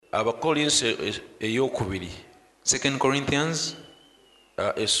Abakolinse eyokubiri 2 Corinthians,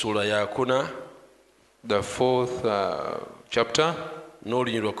 essula ya 4 the 4th chapter,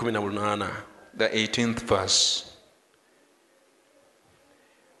 n'olunyiri lwa 18. the 18th verse.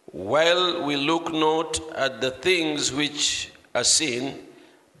 While we look not at the things which are seen,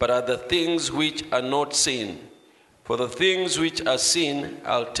 but at the things which are not seen. For the things which are seen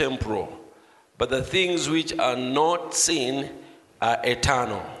are temporal, but the things which are not seen are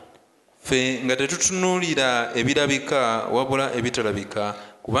eternal. Ffe nga tetutunuulira ebirabika wabula ebitalabika,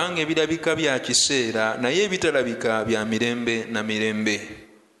 kubanga ebirabika bya kiseera naye ebitalabika bya mirembe na mirembe.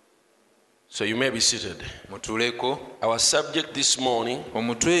 So you may be seated. Mutuleko. Our subject this morning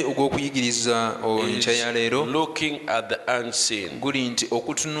Omutwe ogw'okuyigiriza enkya ya is leero looking at the unseen. guli nti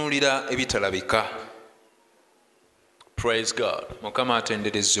okutunuulira ebitalabika. Praise God. Mukama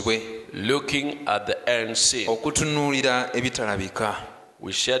atenderezebwe. Looking at the unseen. Okutunuulira ebitalabika.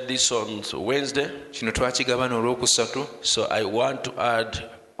 We shared this on Wednesday, Kino twakigabana olw'okusatu, so I want to add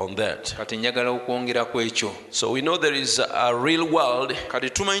on that. kati njagala okwongera ku ekyo. So we know there is a real world Kati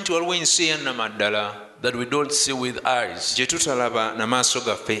tumanyi nti waliwo ensi eyannamaddala that we don't see with eyes. gye tutalaba na maaso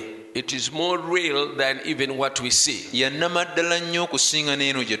gaffe. It is more real than even what we see. Yannamaddala nnyo okusinga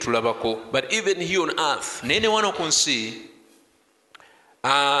n'eno gye tulabako. But even here on earth, naye ne wano ku nsi,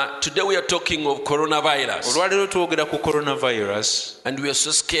 today we are talking of coronavirus, olwaleero twogera ku coronavirus, and we are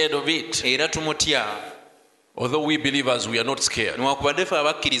so scared of it. era tumutya. Although we believers, we are not scared. Newankubadde ffe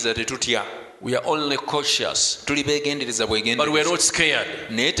abakkiriza tetutya. We are only cautious, Tuli beegendereza but we are bwegendereza. not scared.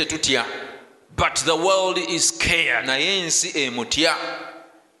 Naye tetutya. But the world is scared, Naye ensi emutya.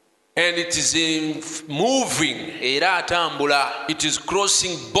 and it is moving. Era atambula. It is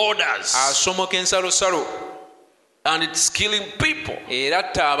crossing borders, Asomoka ensalosalo. and it's killing people. Era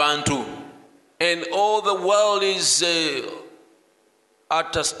atta abantu. And all the world is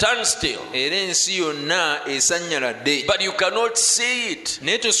at a standstill. Era ensi yonna esanyaladde. But you cannot see it.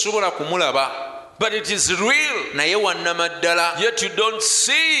 Naye tosobola kumulaba. But it is real. Naye wannamaddala. Yet you don't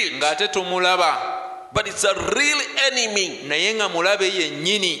see it. Ng'ate tomulaba. But it's a real enemy. Naye nga mulabe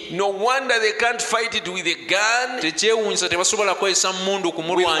yennyini. No wonder they can't fight it with a gun. Tekyewuunyisa tebasobola kwesa mmundu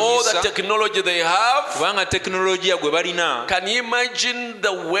With all the kumulwanyisa. technology they have. Kubanga tekinologiya gwe balina. Can you imagine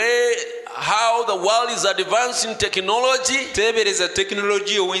the way how the world is advancing technology? Teebereza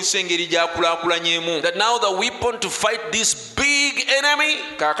tekinologiya ow'ensi engeri gy'akulaakulanyemu. That now the weapon to fight this big enemy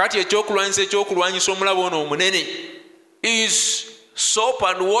Kaakati ekyokulwanyisa omulabo ono omunene is soap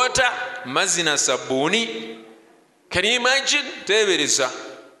and water. mazzi na sabbuuni. Can you imagine? Teebereza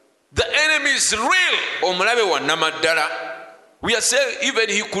The enemy is real. omulabe wannamaddala. We are saying even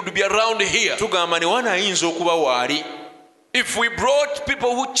he could be around here. Tugamba ne wano ayinza okuba waali. If we brought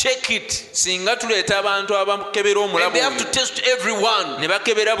people who check it, Singa tuleeta abantu abakebera and omulabe they have to oyo, test everyone, ne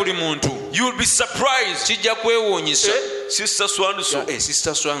bakebera buli muntu, you will be surprised. kijja kwewuunyisa. Sister Swanso,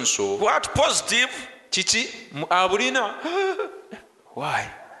 Sister Swanso, what positive? kiki abulina? Why?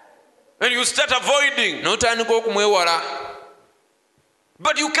 And you start avoiding. N'otandika okumwewala.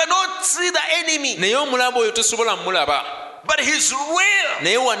 But you cannot see the enemy. Naye omulabe oyo tosobola mulaba. But he's real.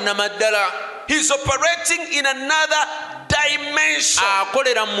 Naye wannamaddala. He's operating in another dimension.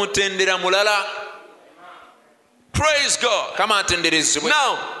 Akolera mu mutendera mulala. Praise God. Kama atenderezebwe.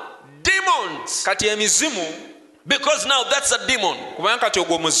 Now, demons. Kati emizimu, Because now that's a demon. kubanga kati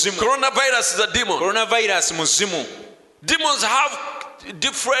ogwo muzimu. Coronavirus is a demon. Coronavirus muzimu. Demons have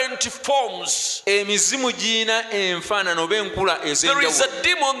different forms. Emizimu giyina enfaanana oba enkula There is ez'enjawulo. a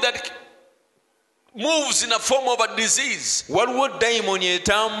demon that moves in a form of a disease. Waliwo dayimoni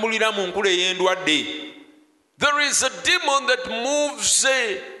etambulira mu nkula ey'endwadde. There is a demon that moves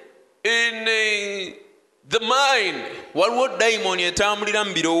in the mind, Waliwo dayimoni etambulira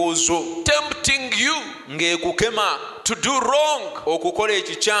mu birowoozo tempting you ng'ekukema to do wrong. okukola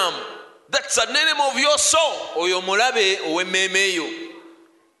ekikyamu. That's an enemy of your soul. Oyo mulabe ow'emmeeme yo.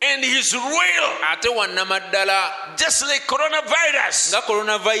 And he's real. Ate wannamaddala. Just like coronavirus. Nga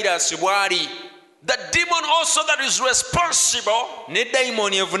coronavirus bw'ali. The demon also that is responsible Ne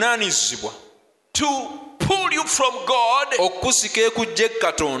dayimoni evunaanyizibwa to pull you from God. okukusika ekujja eri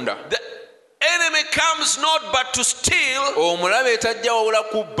Katonda. The enemy comes not but to steal. Omulabe etajja wabula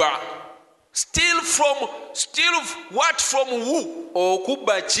kubba. Steal what from who?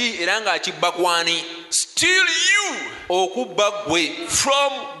 Okubba ki era ng'akibba kwani? Steal you Okubba ggwe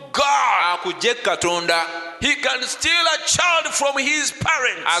from God. akujja eri Katonda. He can steal a child from his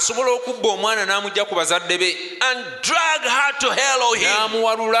parents Asobola okubba omwana n'amugya ku bazadde be, and drag her to hell or him.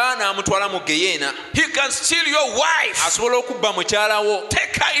 n'amuwalula n'amutwala mu geyeena. He can steal your wife, Asobola okubba mukyala wo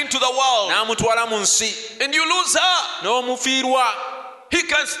take her into the world, n'amutwala mu nsi, and you lose her. n'omufiirwa. He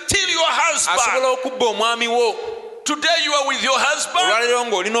can steal your husband. asobola okubba omwami wo. Today you are with your husband. Olwaleero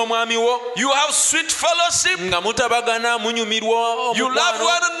ng'olina omwami wo You have sweet fellowship. nga mutabagana munyumirwa You love omukwano,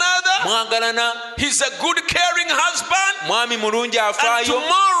 one another. mwagalana, He's a good caring husband. mwami mulungi And afaayo.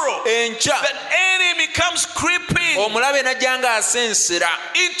 tomorrow Enkya the enemy comes creeping omulabe najja nga asensera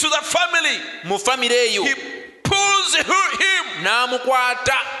into the family. mu famire eyo He pulls him.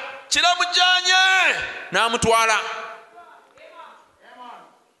 n'amukwata Kiramujanye. n'amutwala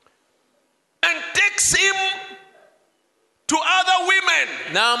And takes him to other women.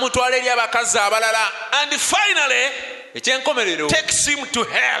 n'amutwala eri abakazi abalala, And finally ekyenkomerero takes him to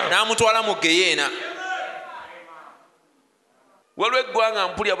hell. n'amutwala mu geyeena. Waliwo eggwanga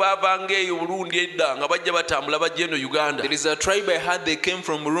mpulya baavanga eyo Burundi edda nga bajja batambula bajja eno Uganda. There is a tribe I heard they came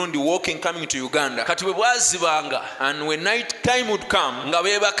from Burundi walking coming to Uganda, Kati bwe bwazibanga and when night time would come nga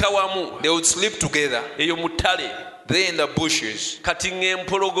beebaka wamu they would sleep together eyo mu ttale. there in the bushes. Kati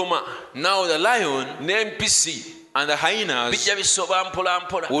ng'empologoma Now the lion n'empisi and the hyenas bijja bisoba mpola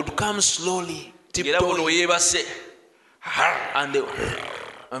mpola. would come slowly, Era buno tiptoeing, yeebase.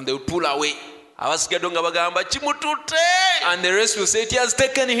 and they would pull away, Abasigadde nga bagamba kimututte. and the rest will say, it has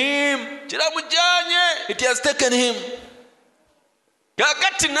taken him, Kiramujanye. it has taken him.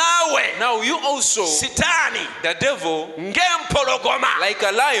 Kakati naawe Now you also, sitaani the devil, ng'empologoma like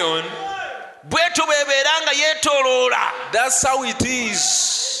a lion, bweto bwebeera nga yeetooloola that's how it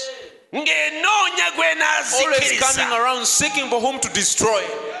is, ng'enoonya gwe always coming n'azikiriza. around seeking for whom to destroy.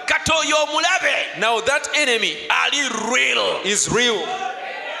 Kati oyo omulabe Now that enemy ali real. is real.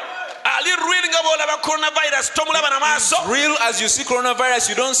 Ali real nga bw'olaba coronavirus tomulaba na maaso. Real as you see coronavirus,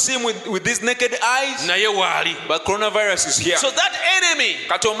 you don't see him with these naked eyes, Naye waali. but coronavirus is here. So that enemy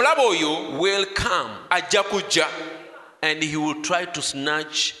Kati omulabe oyo will come ajja kujja and he will try to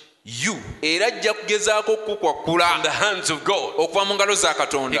snatch you era ajja kugezaako from okukukwakula the hands of God. okuva mu ngalo za He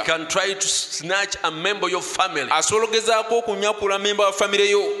Katonda. can try to snatch a member of your family. Asobola okugezaako okunyakula memba wa famire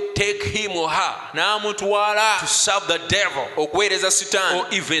yo Take him or her n'amutwala to serve the devil okuweereza sitaani, or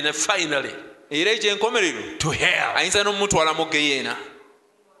even finally era ekyenkomerero to hell. ayinza n'omutwala mu geyeena.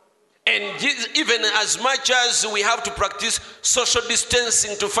 And even as much as we have to practice social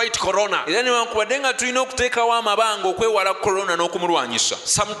distancing to fight corona, Era newankubadde nga tulina okuteekawo amabanga okwewala korona n'okumulwanyisa,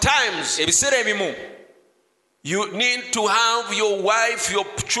 sometimes ebiseera ebimu you need to have your wife, your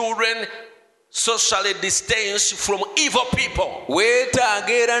children socially distanced from evil people. weetaaga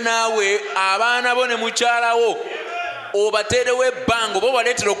era naawe abaana bo ne mukyala wo obateerewo ebbanga oba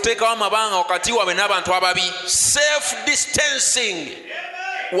obaleetera okuteekawo amabanga wakati waabwe n'abantu ababi, Self-distancing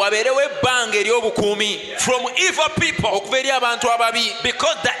wabeerewo ebbanga ery'obukuumi from evil people, okuva eri abantu ababi,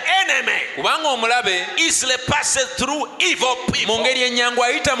 because the enemy kubanga omulabe easily passes through evil mu people. ngeri ennyangu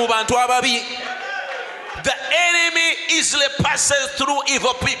ayita mu bantu ababi. The enemy easily passes through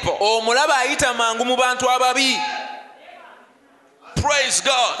evil people. Omulabe ayita mangu mu bantu ababi. Praise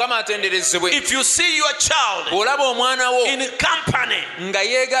God. Mukama atenderezebwe. If you see your child Bw'olaba omwana wo in company nga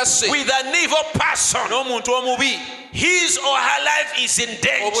yeegasse with an evil person, n'omuntu omubi, his or her life is in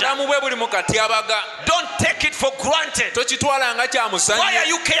danger. obulamu bwe buli mu katyabaga, Don't take it for granted. tokitwala nga Why kyamusanya. are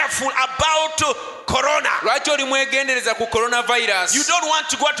you careful about corona? Lwaki oli mwegendereza ku You coronavirus? don't want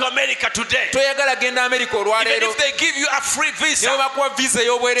to go to America today. Toyagala genda Amerika Even olwaleero, if they give you a free ne visa bwe bakuwa visa to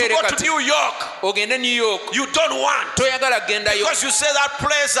ey'obwereere go to kati New York, ogende New York, you don't want. toyagala gendayo Because you say that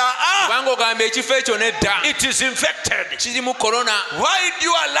place, kubanga ogamba ekifo ekyo nedda it is infected. kirimu korona. Why do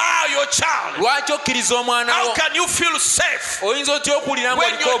you allow your child? Lwaki okkiriza omwana How wo? can you feel safe? Oyinza otya okuwulira When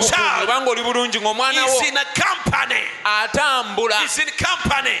ng'oliko your obukuumi child obanga oli bulungi ng'omwana wo He's in a company. atambula He's in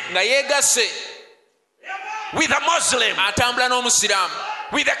company nga yeegasse, with a Muslim, atambula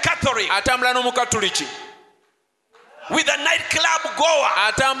n'omusiraamu, with a Catholic, atambula n'omukatuliki, with a nightclub goer,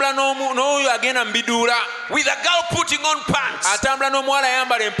 atambula n'oyo agenda mu biduula, with a girl putting on pants. atambula n'omuwala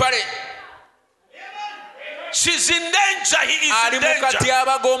ayambala empale, She's in danger. He is ali in mu danger.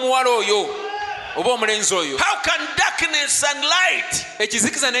 katyabaga omuwala oyo oba omulenzi oyo. How can darkness and light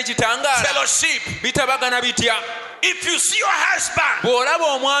Ekizikiza n'ekitangaala fellowship? bitabagana bitya? If you see your husband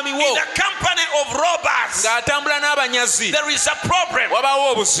Bw'olaba omwami in wo the company of robbers, ng'atambula n'abanyazi, there is a problem.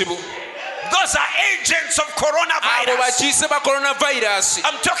 wabaawo obuzibu. Those are agents of Abo coronavirus. bakiise ba coronavirus.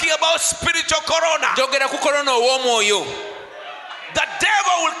 I'm talking about spiritual corona. Njogera ku korona ow'omwoyo. The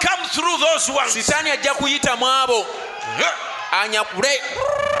devil will come through those ones. Sitaani ajja kuyita mu abo, anyakule,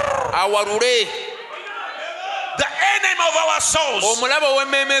 awalule. The enemy of our souls. Omulabe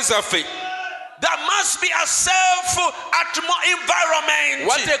ow'emmeeme zaffe. There must be a self environment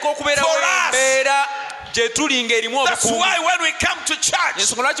Wateeka okubeerawo for us embeera gye tuli ng'erimu That's obukuumi. why when we come to church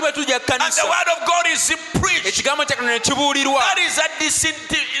Ensonga lwaki bwe tujja and the kkanisa word of God is preached, ekigambo kya Katonda ne kibuulirwa, that is a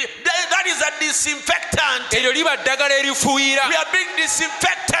disinfectant. eryo liba ddagala erifuuyira. We are being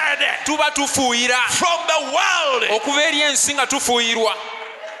disinfected Tuba tufuuyira from the world. okuva eri ensi nga tufuuyirwa.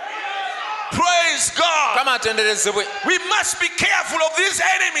 Praise God. Kama atenderezebwe. We must be careful of these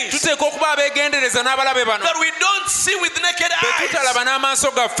enemies Tuteeka okuba abeegendereza n'abalabe bano that we don't see with naked be eyes, tutalaba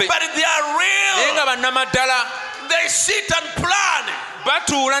n'amaaso gaffe but they are naye nga real. bannamaddala. They sit and plan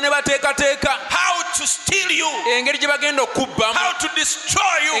Batuula ne bateekateeka how to steal you, engeri gye bagenda okubbamu, how to destroy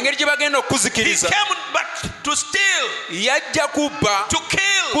you. engeri gye bagenda He okukuzikiriza. came but to steal, Yajja kubba, to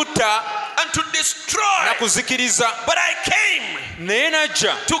kill, kutta and to destroy. na kuzikiriza. But I came Naye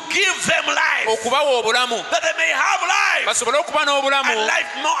najja to give them life, okubawa obulamu that they may have life, basobole okuba n'obulamu and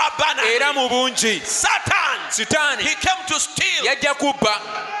life more era abundantly. mu bungi. Satan, Sitaani he came to steal. yajja kubba,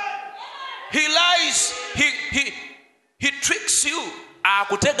 He lies. He tricks you.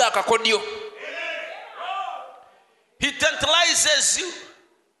 akutega akakodyo, He tantalizes you.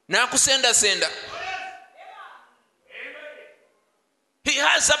 n'akusendasenda. He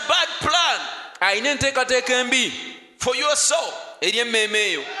has a bad plan Alina enteekateeka embi for your soul. eri emmeeme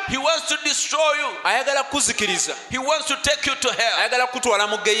eyo. He wants to destroy you. Ayagala kukuzikiriza, He wants to take you to hell. ayagala kukutwala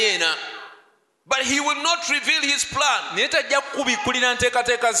mu geyeena, But he will not reveal his plan. naye tajja kukubikkulira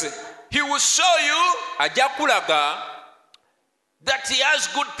nteekateeka ze. He will show you Ajja kukulaga that he has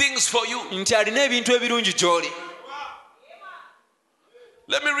good things for you. nti alina ebintu ebirungi gy'oli.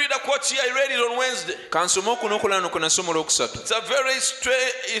 Let me read a quote here. I read it on Wednesday. Kansome okuno okulano kwe nasoma olwokusatu. It's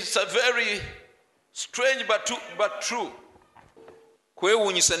a very strange but true.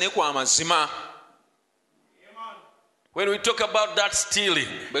 Kwewuunyisa ne kwa mazima. When we talk about that stealing,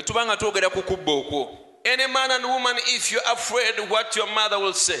 Bwe tuba nga twogera ku kubba okwo, any man and woman, if you're afraid what your mother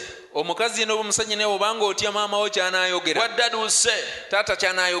will say, omukazi yenna oba omusajja naye obanga otya maama wo ky'anaayogera, what dad will say, taata what the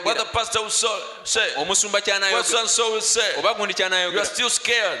ky'anaayogera, pastor will say, omusumba what ky'anaayogera, so-and-so will say, oba gundi you are ky'anaayogera, still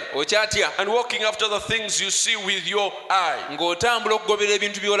scared okyatya and walking after the things you see with your eye. ng'otambula okugobera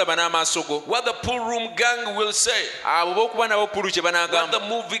ebintu by'olaba n'amaaso go. What the pool room gang will say, Abo b'okuba nabo pulu kye what banaagamba, the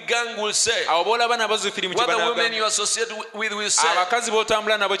movie gang will say, abo b'olaba nabo zifirimu kye what the women banaagamba, you associate with will say. abakazi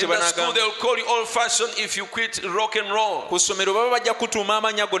b'otambula nabo kye In the school banaagamba. they will call you old-fashioned if you quit rock and roll. Ku ssomero baba bajja kutuuma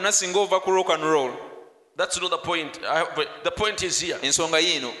amannya gonna singa ova ku rock and roll. That's not the point. The point is here. Ensonga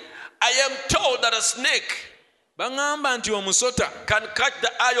yiino, I am told that a snake baŋŋamba nti omusota can catch the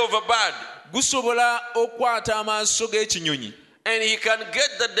eye of a bird, gusobola okwata amaaso g'ekinyonyi, and he can get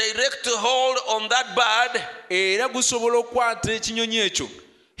the direct hold on that bird. era gusobola okukwata ekinyonyi ekyo,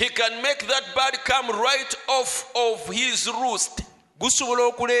 He can make that bird come right off of his roost, gusobola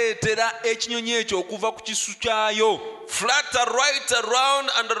okuleetera ekinyonyi ekyo okuva ku kisu kyayo, flutter right around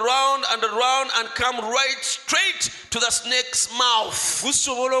and around and around, and come right straight to the snake's mouth.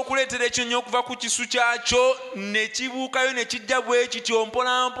 gusobola okuleetera ekinyonyi okuva ku kisu kyakyo ne kibuukayo ne kijja bwe kityo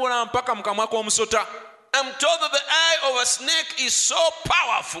mpola mpola mpaka mu kamwa k'omusota. I'm told that the eye of a snake is so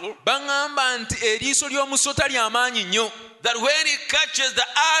powerful Baŋŋamba nti eriiso ly'omusota ly'amaanyi nnyo, that when it catches the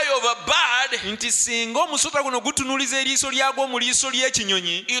eye of a bird, nti singa omusota guno gutunuliza eriiso lyagwo mu liiso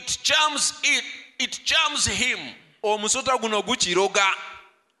ly'ekinyonyi, it charms him, omusota guno gukiroga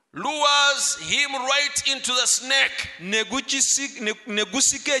lures him right into the snake. ne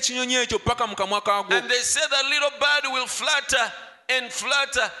gusika ekinyonyi ekyo paka mu kamwa kaagwo. And they say the little bird will flutter and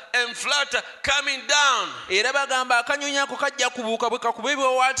flutter and flutter, coming down. Era bagamba akanyonyi ako kajja kubuuka bwe kakuba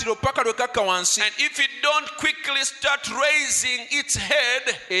ebiwawaatiro paka lwe kakka wansi. And if it don't quickly start raising its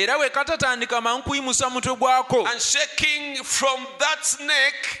head Era bwe katatandika mangu kuyimusa mutwe gwako and shaking from that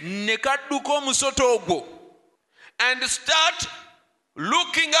snake ne kadduka omusota ogwo and start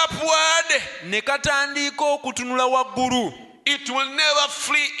looking upward, ne katandika okutunula waggulu, it will never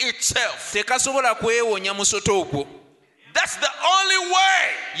flee itself. tekasobola kwewonya musota ogwo. That's the only way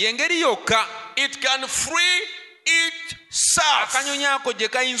Y'engeri yokka it can free itself. akanyonyi ako gye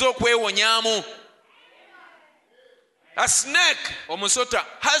kayinza okwewonyaamu. A snake Omusota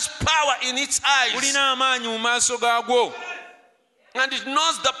has power in its eyes, gulina amaanyi mu maaso gaagwo, and it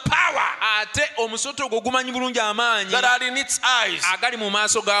knows the power ate omusota ogwo gumanyi bulungi amaanyi that are in its eyes. agali mu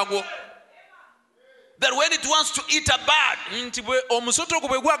maaso gaagwo, That when it wants to eat a bird, nti bwe omusota ogwo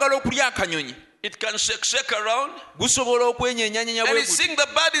bwe gwagala okulya akanyonyi it can shake around, gusobola okwenyenyanyenya and bwe it's guti seeing the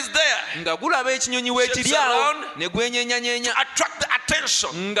bird is there, nga gulaba ekinyonyi weekiri awo ne gwenyenyanyenya attract the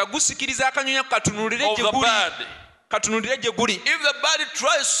attention nga gusikiriza akanyonyi ako katunulire of gye the guli, bird. katunulire gye guli. If the bird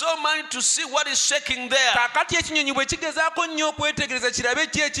tries so much to see what is shaking there, Kaakati ekinyonyi bwe kigezaako nnyo okwetegereza kirabe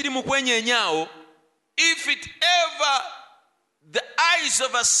ki ekiri mu kwenyenya awo, if it ever the eyes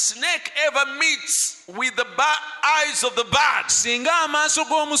of a snake ever meets with the eyes of the bird, singa amaaso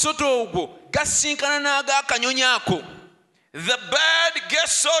g'omusota ogwo gasinkana n'ag'akanyonyi ako, the bird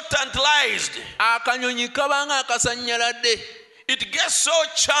gets so tantalized, akanyonyi kabanga akasanyaladde, it gets so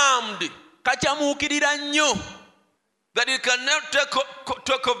charmed kakyamuukirira nnyo that it cannot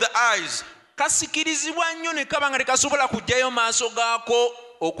take off the eyes. kasikirizibwa nnyo ne kaba nga tekasobola kuggyayo maaso gaako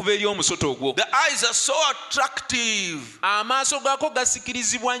okuva eri omusota ogwo. The eyes are so attractive. Amaaso gaako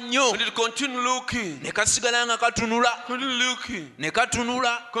gasikirizibwa nnyo And it continue looking, ne kasigala nga katunula, continue looking, ne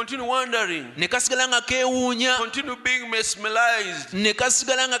katunula, continue wondering, ne kasigala nga keewuunya, continue being mesmerized ne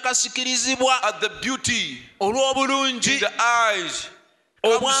kasigala nga kasikirizibwa at the beauty olw'obulungi in the eyes.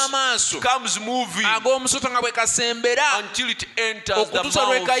 obw'amaaso Comes moving ag'omusota nga bwe kasembera until it enters the okutuusa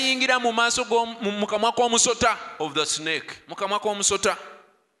lwe mouth kayingira mu maaso mu kamwa k'omusota, of the snake mu kamwa k'omusota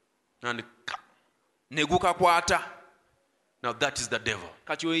and ne gukakwata. now that is the devil.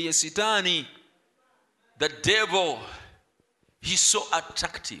 Kati oyo ye Sitaani. The devil, he's so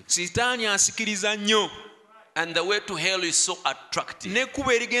attractive, Sitaani asikiriza nnyo, and the way to hell is so attractive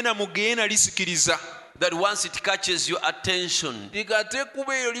n'ekkubo erigenda mu geena lisikiriza, that once it catches your attention, ligate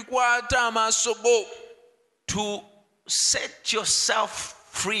ekkubo eryo likwata amaaso go, to set yourself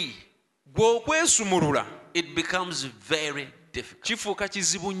free, gwe okwesumulula it becomes very difficult. kifuuka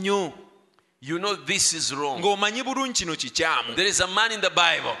kizibu nnyo, You know this is wrong. ng'omanyi bulungi kino kikyamu. There is a man in the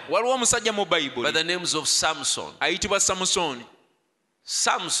Bible Waliwo omusajja mu by Bayibuli the names of Samson. ayitibwa Samusooni.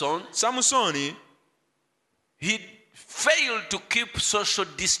 Samusooni He failed to keep social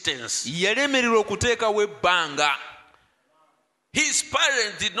distance. yalemererwa okuteekawo ebbanga. His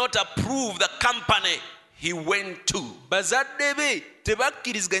parents did not approve the company he went to. Bazadde be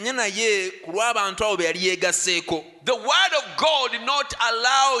tebakkiriziganya naye ku lw'abantu abo be yali yeegasseeko. The word of God did not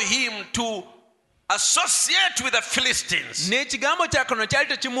allow him to associate with the Philistines. N'ekigambo kya Katonda kyali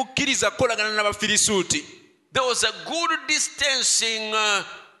tekimukkiriza kukolagana n'Abafirisuuti. There was a good distancing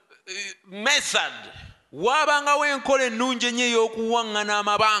method Waabangawo enkola ennungi ennyo ey'okuwaŋŋana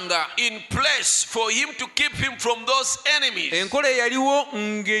amabanga in place for him to keep him from those enemies. enkola eyaliwo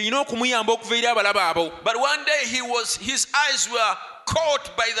ng'erina okumuyamba okuva eri abalaba abo. But one day his eyes were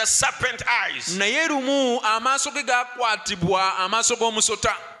caught by the serpent eyes. Naye lumu amaaso ge gaakwatibwa amaaso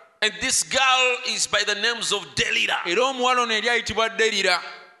g'omusota, And this girl is by the names of Delilah. era omuwala ono yali ayitibwa Derira.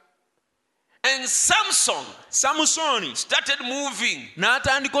 And Samson Samusooni started moving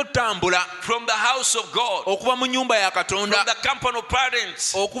n'atandika otambula from the house of God, okuva mu nnyumba ya Katonda, from the company of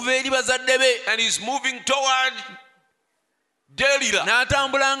parents, okuva eri bazadde be, and he's moving toward Delilah,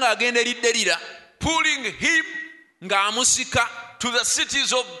 n'atambula ng'agenda eri Derira, pulling him ng'amusika to the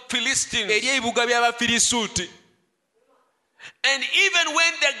cities of Philistines. eri ebibuga by'Abafirisuuti. And even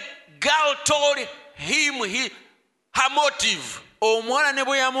when the girl told him her motive, Omuwala ne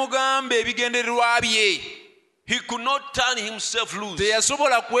bwe yamugamba ebigendererwa bye, he could not turn himself loose.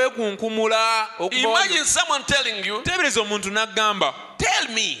 teyasobola kwekunkumula okuva Imagine someone telling you, teebereza omuntu n'aggamba,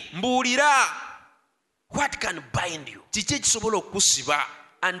 tell me mbuulira what can bind you kiki ekisobola okukusiba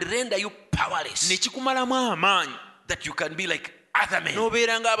and render you powerless, ne kikumalamu amaanyi that you can be like other men.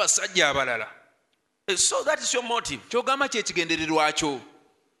 n'obeera ng'abasajja abalala. So that is your motive. Ky'ogamba kyekigendererwa kyo.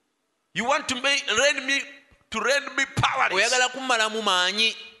 You want to render me powerless Oyagala kummalamu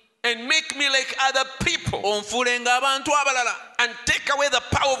maanyi and make me like other people onfuule ng'abantu abalala, and take away the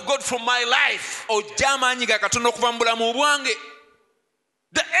power of God from my life. ojja amaanyi ga Katonda okuva mu bulamu bwange.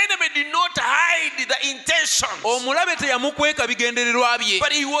 The enemy did not hide the intentions, Omulabe teyamukweka bigendererwa bye,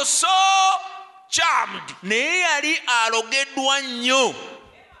 but he was so charmed naye yali alogeddwa nnyo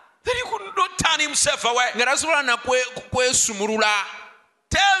that he could not turn himself away. nga tasobola na kwesumulula.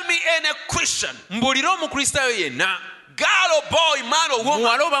 Tell me any Christian, Mbuulira Omukristaayo yenna, girl or boy, man or woman,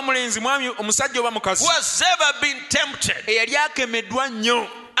 muwala oba mulenzi, mwami omusajja oba mukazi, who has ever been tempted, eyali akemeddwa nnyo,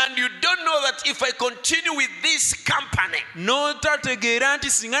 and you don't know that if I continue with this company, n'otategeera nti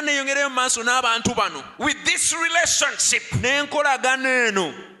singa neeyongerayo mu maaso n'abantu bano, with this relationship, n'enkolagana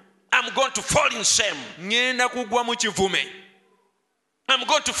eno, I'm going to fall in shame. ŋŋenda kugwa mu kivume, I'm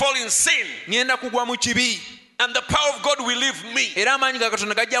going to fall in sin, ŋŋenda kugwa mu kibi, and the power of God will leave me, era amaanyi ga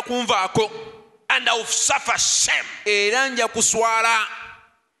Katonda gajja kunvaako, and I will suffer shame. era nja kuswala.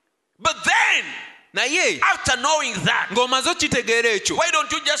 But then, Naye after knowing that, ng'omaze okitegeera ekyo, why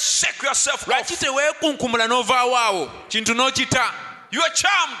don't you just shake yourself lwaki off? teweekunkumula n'ovaawo awo kintu n'okita? You are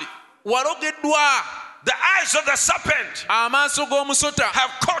charmed. Walogeddwa. The eyes of the serpent Amaaso g'omusota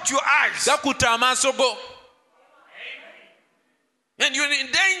have caught your eyes, gakutte amaaso go, and you're in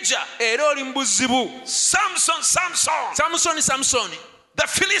danger. era oli mu buzibu. Samson, Samson, Samusooni, Samusooni, the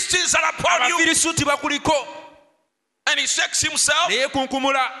Philistines are upon you. Abafirisuuti bakuliko. And he shakes himself ne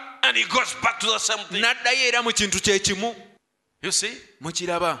yekunkumula and he goes back to the same thing. n'addayo era mu kintu kye kimu. You see?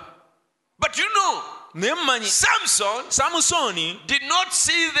 Mukiraba. But you know, Naye mmanyi Samusoni did not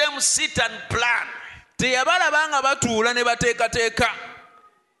see them sit and plan. teyabalaba nga batuula ne bateekateeka.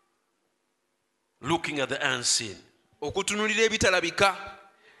 Looking at the unseen. Okutunulira ebitalabika.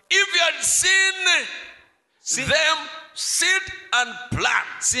 If you had seen them sit and plan.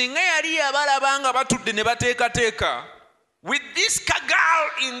 Singa yali yabalaba nga batudde ne bateekateeka. With this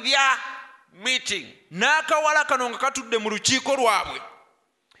kagal in their meeting. N'akawala kano nga katudde mu lukiiko lwabwe.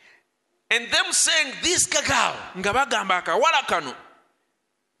 And them saying this kagal. Nga bagamba akawala kano.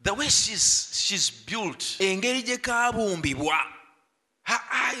 The way she's built. Engeri gye kaabumbibwa. Her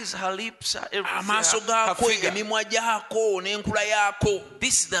eyes, her lips, amaaso gaako, emimwa gyako n'enkula yaako.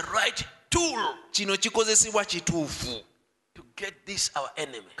 This is the right tool. Kino kikozesebwa kituufu. To get this our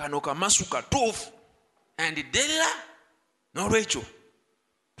enemy. Kano kamasu katuufu. And Delilah, n'olwekyo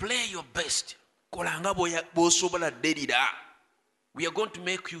play your best. Kola nga bw'osobola Delila. We are going to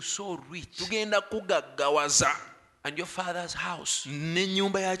make you so rich. Tugenda kugaggawaza. And your father's house.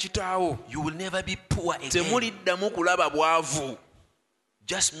 N'ennyumba ya kitaawo. You will never be poor again. Temuliddamu kulaba bwavu.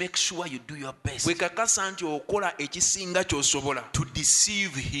 Just make sure you do your best. Wekakasa nti okola ekisinga ky'osobola. To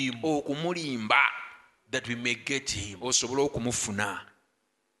deceive him. Okumulimba. That we may get him. Osobole okumufuna.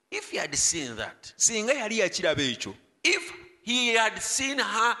 If he had seen that. Singa yali yakiraba ekyo. If he had seen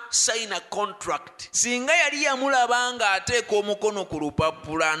her sign a contract. Singa yali yamulaba nga ateeka omukono ku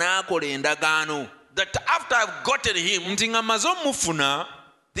lupapula n'akola endagaano. That after I've gotten him. Nti nga mmaze omufuna.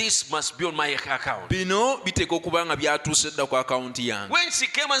 This must be on my account. Bino biteeka okuba nga byatuuse dda ku akawunti yange. When she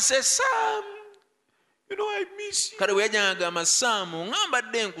came and said, Sam, you know I miss you. Kale bwe yajja ng'agamba Saamu nga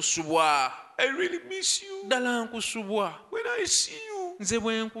mbadde nkusubwa. I really miss you. Ddala nkusubwa. When I see you, nze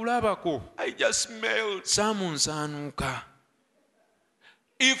bwe nkulabako. I just melt. Saamu nsaanuuka.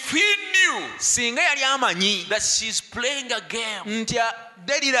 If he knew singa yali amanyi that she's playing a game, nti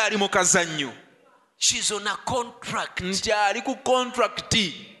Delila ali mu kazannyo. She's on a contract. Nti ali ku contract.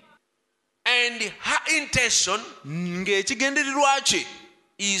 And her intention ng'ekigendererwa kye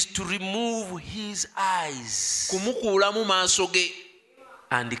is to remove his eyes. Kumukuulamu maaso ge.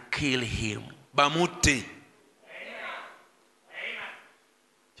 And kill him. Bamutte.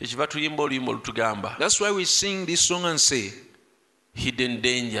 That's why we sing this song and say, hidden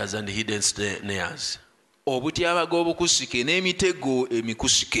dangers and hidden snares. Obutyabaga obukusike n'emitego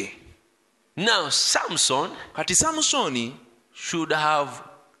emikusike. Now Samson kati Samusoni should have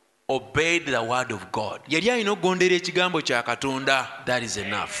obeyed the word of God. Yali alina okugondera ekigambo kya Katonda. That is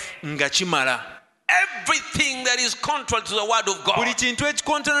enough. Nga kimala. Everything that is contrary to the word of God buli kintu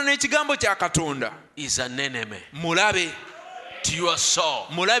ekikontana n'ekigambo kya Katonda is an enemy. Mulabe to your soul.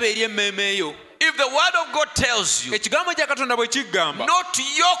 Mulabe eri emmeeme yo. If the word of God tells you ekigambo kya Katonda bwe kigamba not to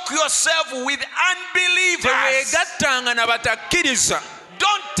yoke yourself with unbelievers, teweegattanga na batakkiriza.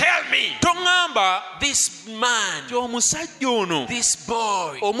 Don't tell me toŋŋamba this man, omusajja ono, this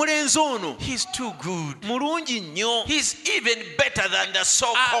boy, omulenzi ono, he's too good, mulungi nnyo, he's even better than the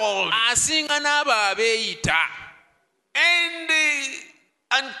so-called, asinga n'abo abeeyita. And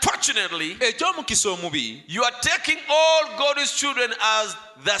unfortunately, eky'omukisa omubi, you are taking all God's children as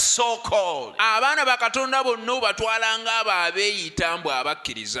the so-called. Abaana ba Katonda bonna obatwala ng'abo abeeyita mbwe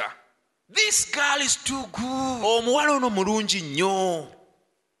abakkiriza. This girl is too good. Omuwala ono mulungi nnyo.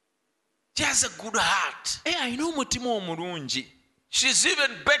 She has a good heart. Alina omutima omulungi. She's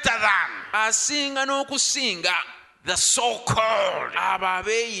even better than asinga n'okusinga the so-called abo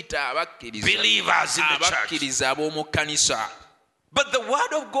abeeyita abakkiriza, believers in the church. Abakkiriza ab'omu kkanisa. But the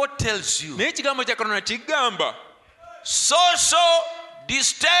word of God tells you, naye ekigambo kya Katonda kigamba, so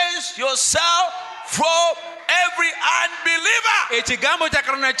distance yourself from every unbeliever. Ekigambo kya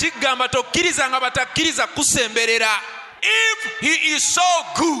Katonda kigamba tokkiriza nga batakkiriza kusemberera. If he is so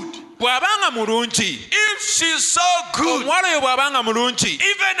good, bw'abanga mulungi, if she is so good, omuwala oyo bw'abanga mulungi,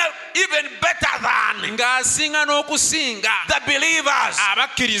 even better than ng'asinga n'okusinga the believers,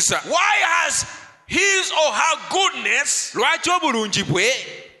 abakkiriza, why has his or her goodness, lwaki obulungi bwe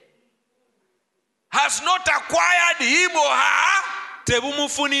has not acquired him or her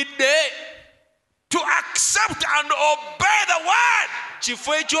tebumufunidde to accept and obey the word,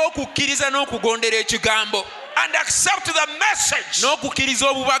 kifo eky'okukkiriza n'okugondera ekigambo, and accept the message n'okukkiriza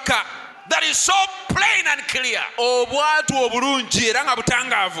obubaka that is so plain and clear, obwatu obulungi era nga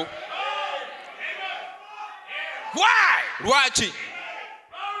butangaavu? Why? Lwaki?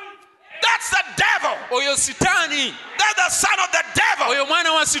 That's the devil. Oyo sitaani. That's the son of the devil. Oyo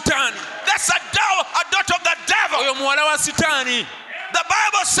mwana wa sitaani. That's a daughter of the devil. Oyo muwala wa sitaani. The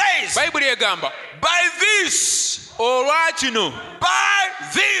Bible says, Bayibuli egamba, by this olwakino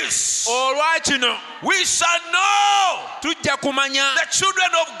we shall know tujja kumanya the children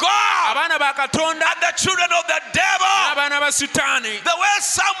of God abaana ba Katonda and the children of the devil. n'abaana ba Sitaani. The way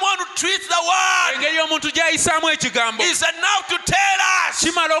someone who treats the word Engeri omuntu gy'ayisaamu ekigambo is enough to tell us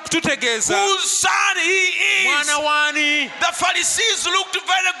kimala okututegeeza whose son he is. mwana waani. The Pharisees looked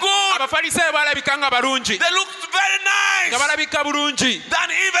very good. Abafalisaayo baalabika nga balungi, They looked very nga nice balabika bulungi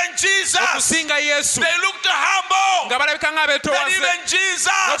than even Jesus. okusinga Yesu, They looked humble nga balabika nga than beetoowaze even Jesus.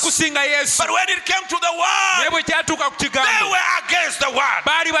 n'okusinga Yesu. But when it came to the Naye word, bwe kyatuuka ku they kigambo were against the word.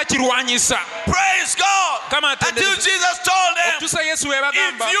 baali bakirwanyisa. Praise God. Kama Until atendeze Jesus told them, okutuusa Yesu bwe if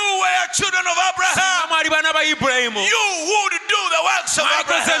bagamba you were children of singa Abraham, mwali baana ba Ibulayimu you would do the works of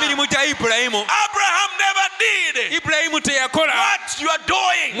mwalikoze Abraham. emirimu gya Ibulayimu. Abraham never did Ibulayimu teyakola what you are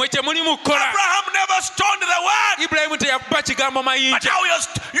doing. mwe kye muli mu kukola. Abraham never stoned the word. Ibulayimu teyakuba kigambo But mayinja, now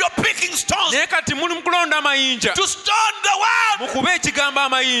you're picking stones naye kati muli mu kulonda amayinja to stone the word. mukube ekigambo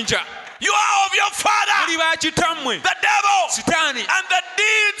amayinja. You are of your Muli father, ba kitammwe the devil, Sitaani, and the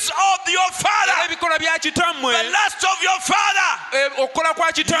deeds of your era father, ebikola bya kitammwe, the lust of your father, okukola kwa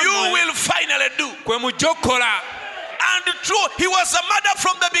you kitammwe will finally do. kwe mujja okukola. And true, he was a murderer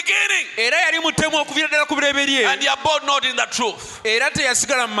from the beginning, Era yali mutemu okuviira ddala ku birebe bye, and he abode not in the truth. era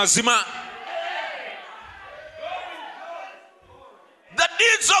teyasigala mu mazima. The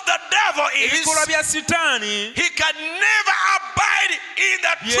deeds of the devil Ebikola is bya Sitaani he can never abide in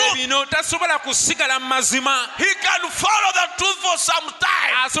the bye truth. bino, tasobola kusigala mu mazima. He can follow the truth for some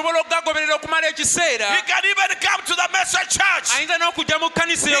time. Asobola okugagoberera okumala ekiseera, He can even come to the message church. ayinza n'okujja mu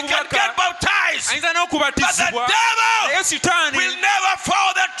kkanisa He can get ey'obubaka, baptized. ayinza But the n'okubatizibwa, devil naye Sitaani will never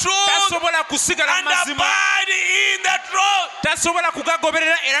follow the truth tasobola kusigala and mu mazima, abide in the truth. tasobola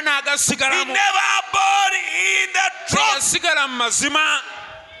kugagoberera era He n'agasigalamu, never abode in the truth. teyasigala mu mazima.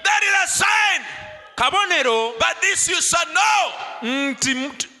 That is a sign. Kabonero But this you shall know. nti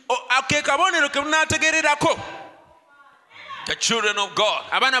ke kabonero ke munaategererako The children of God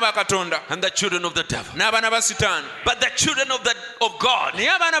abaana ba Katonda and the children of the devil. n'abaana ba Sitaani. But the children of God Naye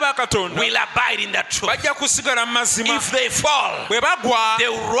abaana ba Katonda will abide in the truth. bajja kusigala mu mazima. If they fall, Bwe bagwa they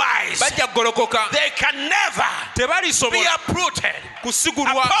will rise. bajja kugolokoka, They can never be tebalisobola uprooted.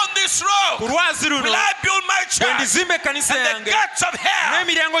 kusigulwa. Upon this Ku rock lwazi luno will I build my bwe church, ndizimba ekkanisa and the yange, gates of hell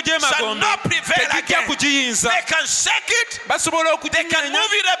n'emiryango shall gy'emagombe not prevail tegijja again. kugiyinza. They can shake it, Basobola they can okuginyenya, move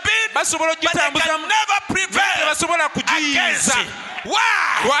it a bit, basobola but they can okugitambuzamu, never naye prevail tebasobola against kugiyinza. it.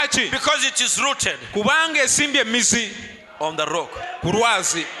 Why? Lwaki? Because it is rooted Kubanga esimbye emizi on the rock. ku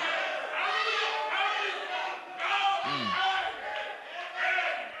lwazi.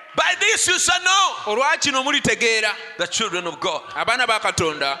 By this you shall know Olwakino mulitegeera the children of God abaana ba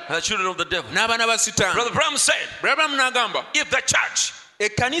Katonda and the children of the devil. n'abaana ba Sitaani. Brother Bram said, Abraham n'agamba if the church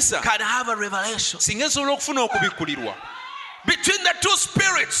ekkanisa can have a revelation singa esobola okufuna okubikkulirwa between the two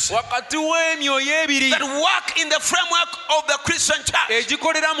spirits wakati w'emyoyo ebiri that work in the framework of the Christian church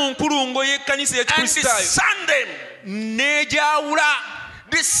egikolera mu nkulungo y'ekkanisa and y'ekikristaayo discern them, n'egyawula.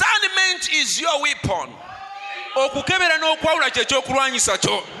 discernment is your weapon. Okukebera n'okwawula kye kyokulwanyisa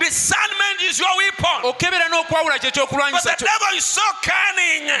kyo. Discernment is your weapon. Okukebera n'okwawula kye But kyokulwanyisa the kyo. devil is so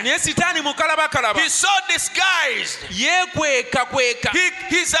cunning. Naye Sitaani mukalabakalaba, He's so disguised. yeekwekakweka,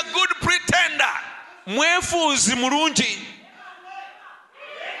 He's a good pretender. mwefuuzi mulungi.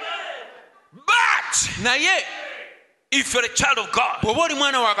 But Naye if you're a child of God, bw'oba oli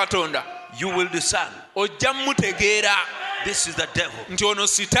mwana wa Katonda, you will discern. ojja mutegeera This is the devil. nti ono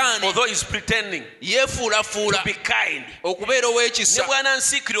Sitaani Although he's pretending yeefuulafuula to be kind. okubeera ow'ekisa. Ne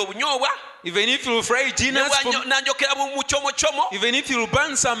bw'anansiikira obunyobwa, Even if you fry ne dinners for me, bw'ananjokera mu chomo, even if you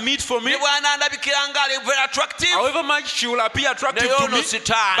burn some meat for me, ne bw'anandabikira nga ali very attractive, however much she will appear attractive naye to ono me,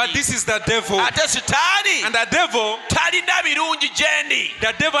 Sitaani. but this is the devil. Ate Sitaani And the devil talina birungi gye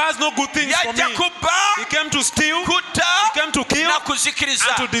ndi. has no good things for Yajja me. kubba, He came to steal, kutta, he came to kill, na and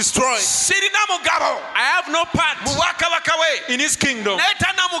kuzikiriza. to destroy. Sirina mugabo I have no part mu bwakabaka we, in his kingdom. naye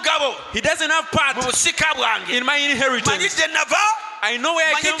tana mugabo He doesn't have mu part busika bwange. in my Manyi inheritance. gye nava, I know where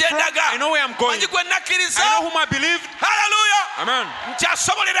I manyi came gye from, ndaga, I know where I'm going, manyi gwe nakkiriza. I know whom I believed. Hallelujah. Amen. Nti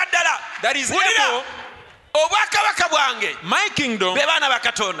asobolera ddala. That is Wulira, able. obwakabaka bwange My kingdom be baana ba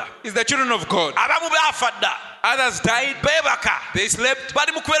Katonda. is the children of God. Abamu baafa dda, Others died, beebaka, they slept,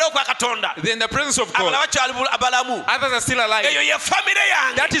 bali mu kubeerawo kwa Katonda. they're in the presence of Abalala God. bakyali abalamu. Others are still alive. Eyo ye famire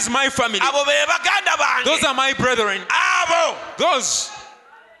yange. That is my family. Abo be baganda Those bange. are my brethren. Abo Those,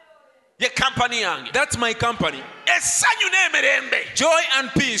 ye kampani yange. that's my company. Essanyu n'emirembe Joy and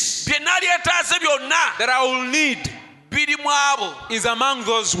peace bye nnalyetaaze byonna that I will need biri mu abo is among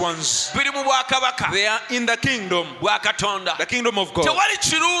those ones. biri mu bwakabaka They are in the kingdom bwa Katonda. of God. Tewali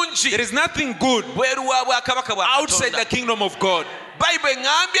kirungi There is nothing good bweru wa bwakabaka bwa outside the Katonda. kingdom of God. Bayibuli The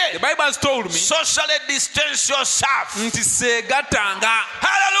eŋŋambye Bible has told me, socially distance yourself. nti seegatanga.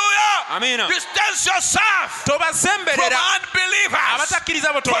 Hallelujah. Amina. Distance yourself from Tobasemberera unbelievers. abatakkiriza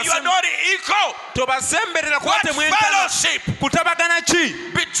abo, For you are not equal. tobasemberera kuba What temwentana. fellowship Kutabagana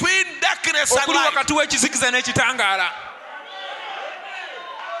ki between darkness and okuli light? wakati w'ekizikiza n'ekitangaala?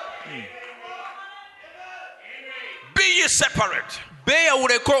 Be ye separate.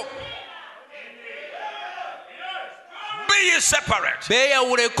 Beeyawuleko, Be ye separate.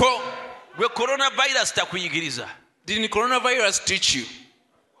 beeyawuleko. Gwe coronavirus takuyigiriza. Didn't coronavirus teach you?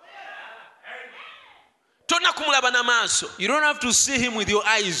 Tonna kumulaba n'amaaso. You don't have to see him with your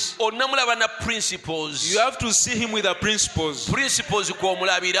eyes. Onnamulaba na principles. You have to see him with the principles. Principles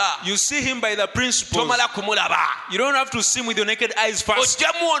kw'omulabira. You see him by the principles. Tomala kumulaba. You don't have to see him with your naked eyes first.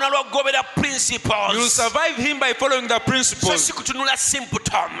 Ojja muwona lw'okugobera You will principles. survive him by following the So principles, si kutunula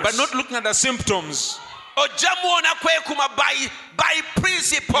symptoms. but not looking at the symptoms. Ojja muwona kwekuma by You will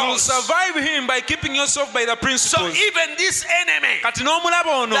principles. survive him by keeping yourself by the So principles. even this enemy, Kati n'omulaba the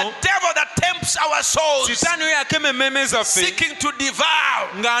ono, devil that tempts our souls, sitaani oyo akema emmeme zaffe seeking to devour,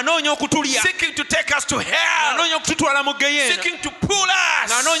 ng'anoonya okutulya, seeking to take us to hell, ng'anoonya okututwala mu geyeena, seeking to pull us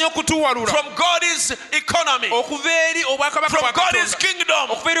ng'anoonya okutuwalula from God's economy, okuva eri obwakabaka from bwa God's Katonda, kingdom.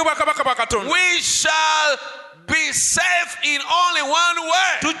 okuva eri obwakabaka bwa Katonda. We shall be safe in only one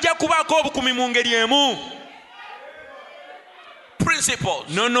way. Tujja kubaako obukumi mu ngeri emu.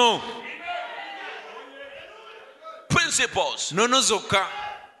 Principles. Nono zokka.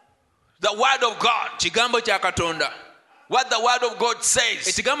 The word of God. Kigambo kya Katonda. What the word of God says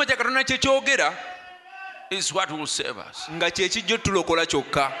Ekigambo kya Katonda kye kyogera is what will save us. nga kye kijja otulokola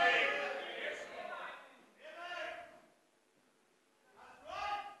kyokka.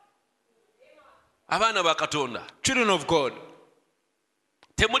 Abaana ba Katonda, Children of God,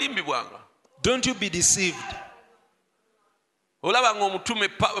 temulimbibwanga. don't you be deceived. Olaba ng'omutume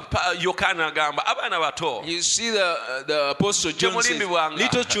Yokaana agamba abaana bato You see the apostle John says, Temulimbibwanga.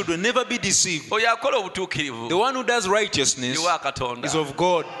 little children, never be deceived. oyo akola The obutuukirivu one who does righteousness ye wa Katonda, is of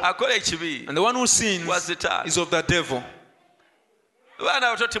God, akola ekibi and the one who sins wa Setaani. is of the devil.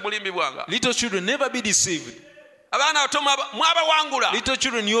 Abaana bato temulimbibwanga. Little children, never be deceived. Abaana bato mwabawangula Little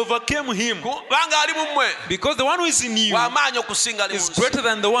children, you overcame him, kubanga ali mu mmwe because the one who is in you w'amaanyi okusinga ali mu is nsi. greater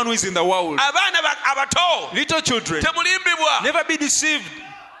than the one who is in the world. Abaana abato Little children, temulimbibwa. never be deceived.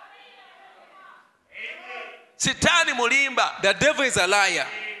 Sitaani mulimba. The devil is a liar.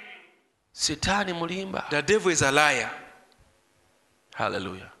 Sitaani mulimba. The devil is a liar.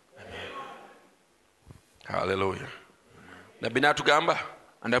 Hallelujah. Hallelujah. Nabbi n'atugamba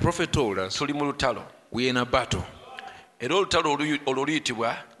And the prophet told us, tuli mu lutalo. we are in a battle. Era olutalo olwo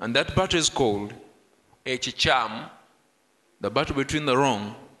luyitibwa And that battle is called ekikyamu the battle between the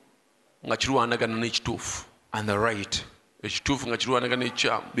wrong nga kirwanagana n'ekituufu. and the right. Ekituufu nga kirwanagana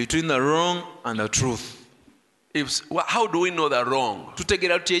n'ekikyamu. Between the wrong and the truth. How do we know the wrong?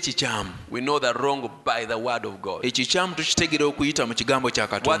 Tutegeera tutya ekikyamu? We know the wrong by the word of God. Ekikyamu tukitegeera okuyita mu kigambo kya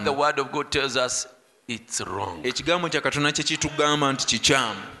What the Katonda. word of God tells us, it's wrong. Ekigambo kya Katonda kye kitugamba nti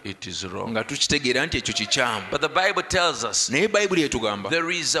kikyamu, It is wrong. nga tukitegeera nti ekyo kikyamu. But the Bible tells us Naye Bayibuli etugamba there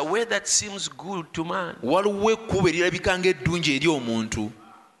is a way that seems good to man, waliwo ekkubo erirabika ng'eddungi eri omuntu,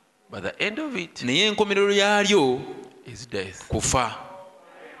 but the end of it naye enkomerero yaalyo is death. kufa.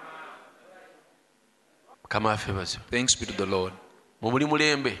 Kama afebazo. Thanks be to the Lord. Mu buli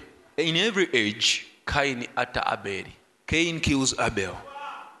mulembe, In every age, Kaini atta Abeli. Cain kills Abel.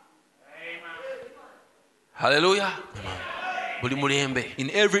 Hallelujah. Buli mulembe, In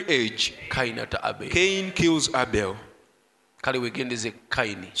every age, Kaini atta Abeli. Cain kills Abel. Kale wegendeze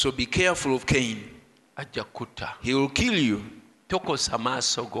Kaini. So be careful of Cain. Ajja kutta. He will kill you. Tokosa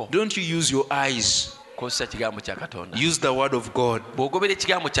maaso go. Don't you use your eyes. Kosa kigambo kya Katonda. Use the word of God. Bw'ogobera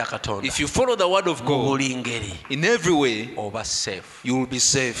ekigambo kya Katonda, If you follow the word of mu God buli ngeri in every way, oba safe. you will be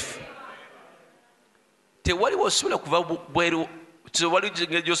safe. Tewaliwo osobola kuva bweru, tewali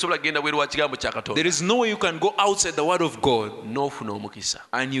ngeri gy'osobola kugenda bweru wa kigambo kya Katonda There is no way you can go outside the word of God n'ofuna omukisa.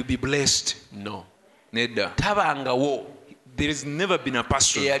 and you'll be blessed. No. Nedda. Tabangawo There has never been a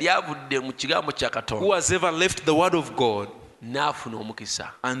pastor eyali avudde mu kigambo kya who Katonda has ever left the word of God n'afuna omukisa.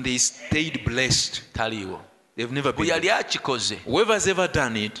 and they stayed blessed. Taliiwo. They've never Bwe been. yali akikoze Whoever has ever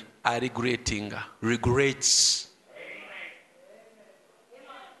done it aregretinga. regrets.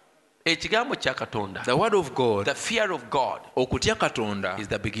 Ekigambo kya Katonda, The word of God, the fear of God, okutya Katonda, is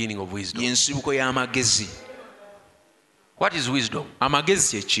the beginning of wisdom. y'ensibuko y'amagezi. What is wisdom?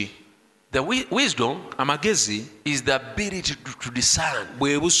 Amagezi kye ki? wisdom amagezi is the ability to discern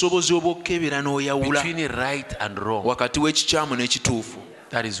bwe busobozi obw'okukebera n'oyawula between right and wrong. wakati w'ekikyamu n'ekituufu.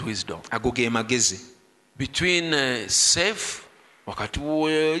 That is wisdom. Ago ge magezi. Between safe wakati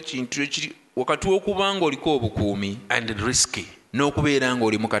w'okuba ng'oliko obukuumi and risky. n'okubeera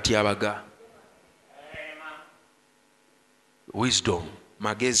ng'oli mu katyabaga. Wisdom.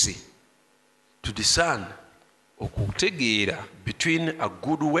 Magezi. To discern okutegeera between a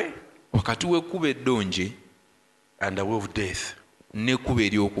good way wakati w'ekkuba eddungi and a way of death. n'ekkuba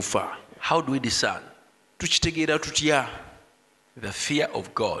ery'okufa. How do we discern? Tukitegeera tutya? The fear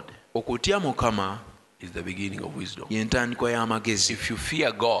of God okutya Mukama is the beginning of wisdom. y'entandikwa y'amagezi. If you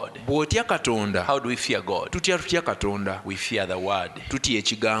fear God, bw'otya Katonda, how do we fear God? tutya Katonda? We fear the word. Tutya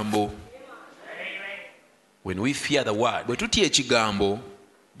ekigambo. When we fear the word, bwe tutya ekigambo,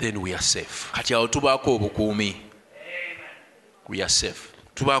 then we are safe. kati awo tubaako obukuumi. We are safe.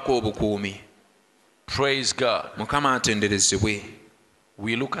 Tubaako obukuumi. Praise God. Mukama atenderezebwe.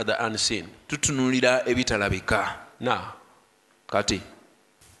 We look at the unseen. Tutunuulira ebitalabika. Now, kati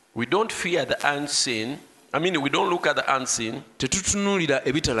we don't fear the unseen. We don't look at the unseen tetutunuulira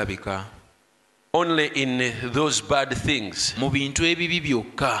ebitalabika only in those bad things, mu bintu ebibi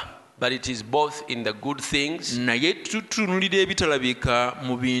byokka, but it is both in the good things naye tutunuulira ebitalabika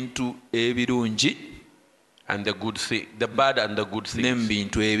mu bintu ebirungi and the good thing, the bad and the good ne mu things.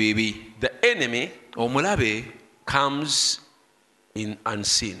 bintu ebibi. The enemy Omulabe comes in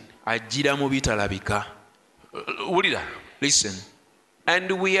unseen. ajjira mu bitalabika. Wulira. Listen.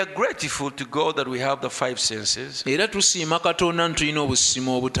 And we are grateful to God that we have the five senses. Era tusiima Katonda nti tulina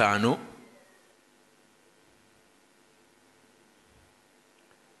obusimo obutaano.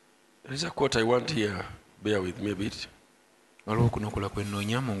 There is a quote I want here. Bear with me a bit. Waliwo okunokola kwe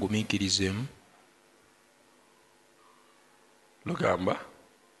nnoonya mungumiikirizeemu. Lugamba.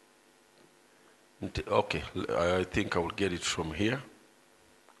 Okay, I think I will get it from here.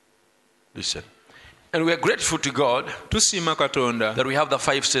 Listen. And we are grateful to God Tusiima Katonda that we have the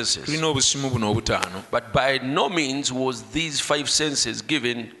five senses. tulina obusimu buno obutaano. But by no means was these five senses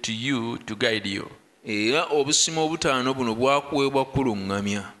given to you to guide you. Era obusimu obutaano buno bwakuweebwa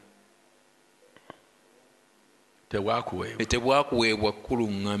kuluŋŋamya. Tebwakuweebwa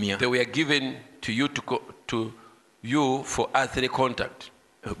kuluŋŋamya. They were given to you for earthly contact.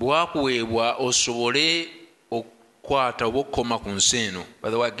 Bwakuweebwa osobole okukwata oba okukoma ku nsi eno. But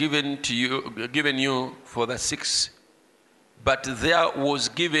they were given you for the sixth. But there was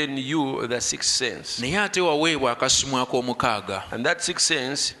given you the sixth sense. Naye ate waweebwa akasimu ak'omukaaga. And that sixth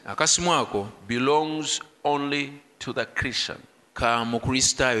sense Akasimu ako belongs only to the Christian. ka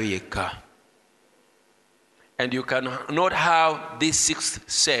mukristaayo yekka. And you cannot have this sixth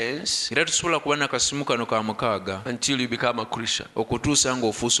sense Era tusobola kuba n'akasimu kano ka mukaaga until you become a Christian. okutuusa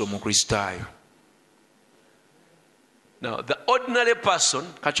ng'ofuuse omukristaayo. Now, the ordinary person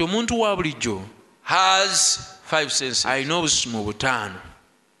Kati omuntu wa bulijjo has five senses. alina obusimu butaano.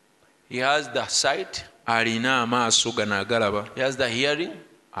 He has the sight, Alina amaaso gano agalaba, he has the hearing,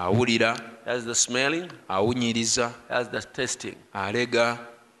 awulira, he has the smelling, awunyiriza, he has the tasting, alega,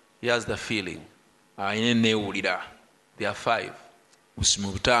 he has the feeling. alina enneewulira. There are five.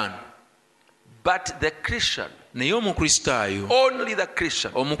 Busimu butaano. But the Christian, Naye omukristaayo, only the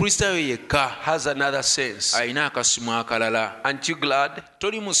Christian, omukristaayo yekka has another sense. alina akasimu akalala. Aren't you glad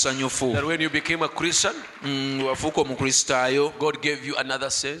Toli musanyufu that when you became a Christian, wafuuka omukristaayo, God gave you another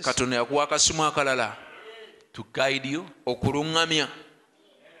sense Katonda yakuwa akasimu akalala to guide you? okuluŋŋamya.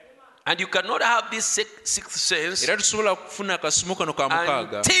 And you cannot have this sixth sense Era tusobola kufuna akasimu kano ka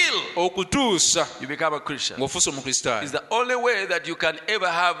mukaaga until okutuusa you become a Christian. ng'ofuuse omukristaayo. It's the only way that you can ever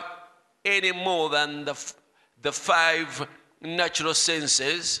have any more than the five natural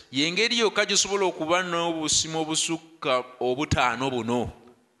senses Y'engeri yokka gy'osobola okuba n'obusimu obusukka obutaano buno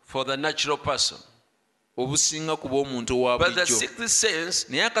for the natural person. obusinga ku bw'omuntu owa But the bulijjo. sixth sense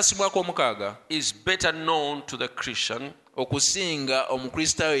Naye akasimu ak'omukaaga is better known to the Christian okusinga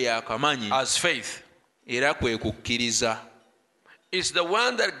omukristaayo yakamanyi as faith. era kwe kukkiriza. It's the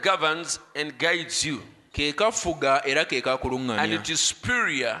one that governs and guides you, Ke kafuga era ke and kakuluŋŋamya it is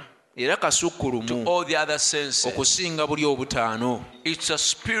superior era to kasukkulumu all the other senses. okusinga buli obutaano. It's a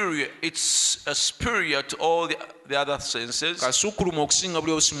superior to all the other senses, Kasukkulumu okusinga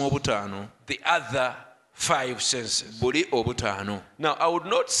buli obusimu obutaano, the other five senses. buli obutaano. Now, I would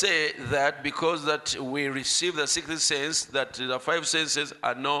not say that because that we receive the sixth sense, that the five senses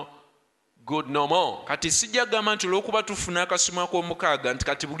are no good no more. kati sijja gamba nti olw'okuba tufuna akasimu ak'omukaaga nti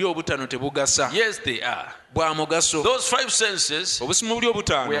kati buli obutaano tebugasa. Yes, they are. bwa mugaso. Those 5 senses obusimu buli were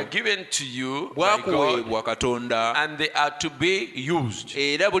obutaano given to you by God, bwakuweebwa Katonda and they are to be used.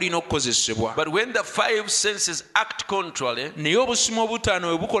 era bulina okukozesebwa. But when the 5 senses act contrary naye obusimu obutaano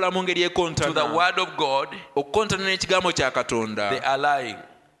bwe bukola mu ngeri to the ekontana word of God, okukontana n'ekigambo kya they Katonda are lying.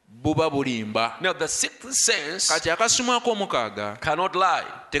 buba bulimba. Now, the 6th sense kati akasimu ak'omukaaga cannot lie.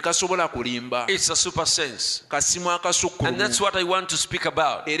 tekasobola kulimba. It's a super sense. kasimu And akasukkulumu. that's what I want to speak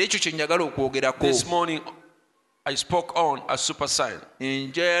about. era ekyo kye njagala okwogerako. This morning, I spoke on a super sign.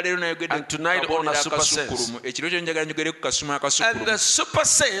 enja ya leero nayogedde And tonight ku on a kabonero super akasukkulumu. ekiro kyo njagala njogere ku kasimu And the akasukkulumu. super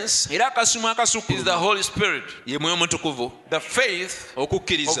sense era akasimu is the akasukkulumu Holy Spirit, ye mwoyo mutukuvu. the faith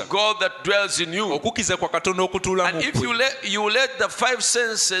okukkiriza. of God that dwells in you. okukkiriza kwa Katonda okutuula And mu if ggwe. you let the 5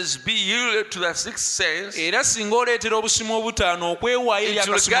 senses be yielded to the 6th sense, era singa oleetera obusimu obutaano okwewaayo eri it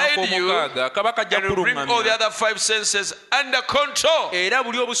will akasimu guide you ak'omukaaga kaba kajja and will bring all the kulungamya. other 5 senses under control era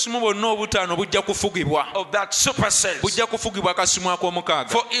buli obusimu bwonna obutaano bujja kufugibwa. of that super sense. bujja kufugibwa akasimu ak'omukaaga.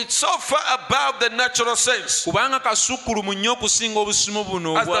 For it's so far above the natural sense, kubanga kasukkulumu nnyo okusinga obusimu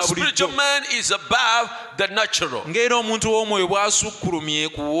buno as the obwa spiritual bulijjo. man is above the natural. ng'era omuntu w'omwoyo bw'asukkulumye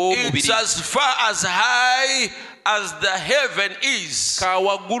ku It's w'omubiri. as far as high as the heaven is ka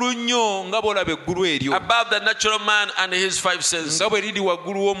waggulu nnyo nga bw'olaba eggulu eryo. above the natural man and his 5 senses. nga bwe liri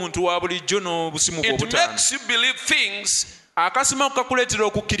waggulu w'omuntu wa bulijjo n'obusimu It bw'obutaano. makes you believe things akasimu ako kakuleetera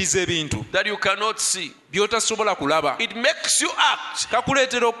okukkiriza ebintu that you cannot see. by'otasobola kulaba. It makes you act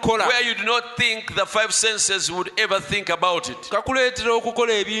kakuleetera okukola. where you do not think the 5 senses would ever think about it. kakuleetera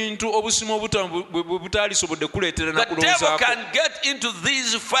okukola ebintu obusimu obutaano bwe butaalisobodde kuleetera The devil nakulowoozaako. can get into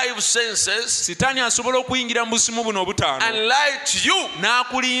these 5 senses sitaani asobola okuyingira mu busimu buno obutaano and lie to you,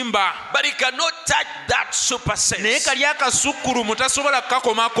 n'akulimba. but he cannot touch that super naye sense. kali akasukkulumu tasobola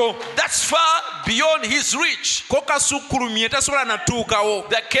kukakomako. That's far beyond his reach. ko kasukkulumye tasobola natuukawo.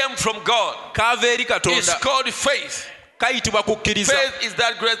 That came from God. kaava eri Katonda. It's called faith. kayitibwa kukkiriza. Faith is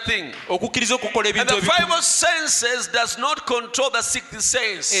that great thing. okukkiriza okukola And ebintu the ebikulu. 5 senses does not control the 6th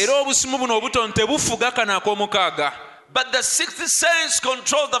sense, era obusimu buno obutono tebufuga kano ak'omukaaga. but the 6th sense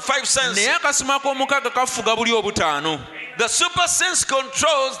controls the 5 senses. naye akasimu ak'omukaaga kafuga buli obutaano. The super sense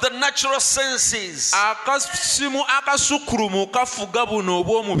controls the natural senses. akasimu akasukkulumu kafuga buno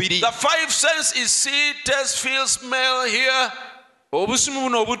obw'omubiri. The 5 sense is see, taste, feel, smell, hear. obusimu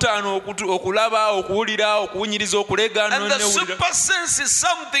buno obutaano okulaba, okuwulira, okuwunyiriza, okulega And the n'ewulira. super sense is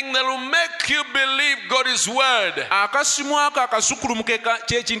something that will make you believe God's word. akasimu ako akasukkulumu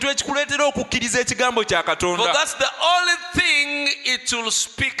kye kintu ekikuleetera okukkiriza ekigambo kya For Katonda. that's the only thing it will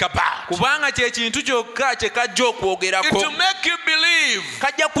speak about. kubanga kye kintu kyokka kye kajja It okwogerako. will make you believe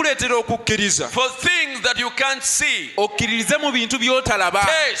kajja kuleetera okukkiriza. for things that you can't see. okkiririze mu bintu by'otalaba.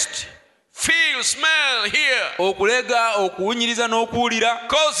 Taste, feel, smell, hear. okulega, okuwunyiriza n'okuwulira.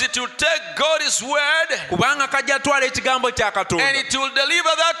 Because it will take God's word kubanga kajja twala ekigambo kya and Katonda. it will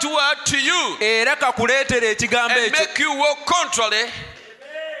deliver that word to you era kakuleetera ekigambo and ekyo. make you walk contrary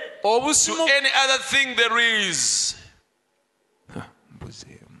to obusimu any other thing there is.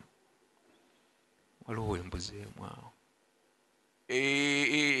 mbuzeemu. waliwo we mbuzeemu awo.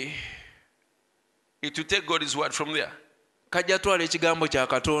 It will take God's word from there kajja twala ekigambo kya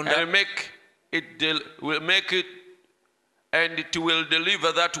Katonda. and will make it and it will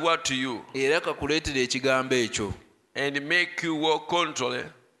deliver that word to you era kakuleetera ekigambo ekyo. and make you walk contrary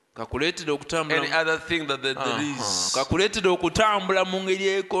kakuleetera any okutambula. other thing that there is. kakuleetera okutambula mu ngeri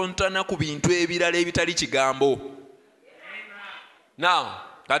ekontana ku bintu ebirala ebitali kigambo. Now,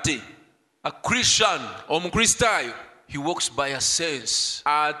 kati a Christian, omukristaayo he walks by a sense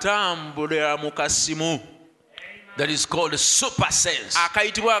atambulira mu kasimu that is called a super sense.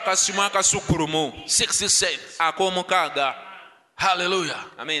 akayitibwa akasimu akasukkulumu 6th sense. ak'omukaaga. Hallelujah.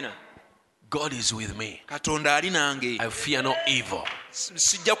 Amina. God is with me. Katonda ali nange. I fear no evil.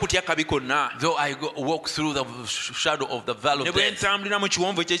 sijja kutya kabi konna. Though I walk through the shadow of the valley ne of bwe death, ntambulira mu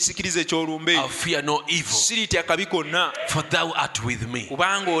kiwonvu eky'ekisikiriza eky'olumbe. I fear no evil. siritya kabi konna. For thou art with me.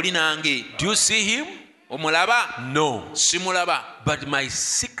 kubanga oli nange. Do you see him? omulaba? No. simulaba. But my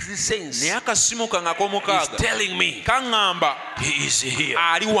 6th sense naye akasimu kange is ak'omukaaga telling me kaŋŋamba he is here.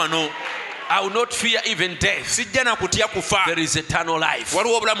 ali wano. I will not fear even death. sijja na kutya kufa. There is eternal life.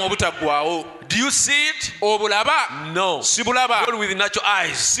 waliwo obulamu obutaggwaawo. Do you see it? obulaba No. sibulaba Not with natural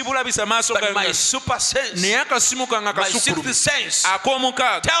eyes. sibulabisa maaso But my gange super sense, naye akasimu kange my akasukulumu sixth sense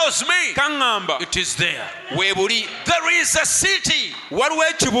ak'omukaaga tells me kaŋŋamba it is there. weebuli There is a city waliwo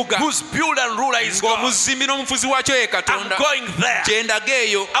ekibuga whose builder and ruler is God. ng'omuzimbi n'omufuzi waakyo ye I'm katonda going there. gye ndaga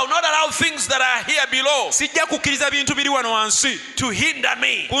eyo I will not allow things that are here below sijja kukkiriza bintu biri wano wansi to hinder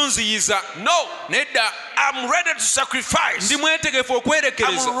me. kunziyiza No. nedda I'm ready to sacrifice. ndi mwetegefu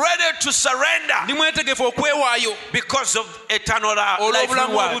okwerekereza I'm ready to surrender ndi mwetegefu okwewaayo because of eternal life olw'obulamu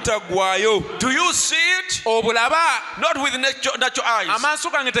reward. obutaggwaayo Do you see it? obulaba Not with natural eyes, amaaso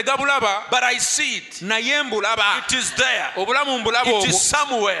gange tegabulaba but I see it. naye mbulaba It is there. obulamu mbulaba It obwo is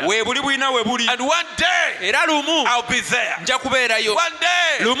somewhere. weebuli bulina weebuli And one day era lumu I'll be there. nja kubeerayo One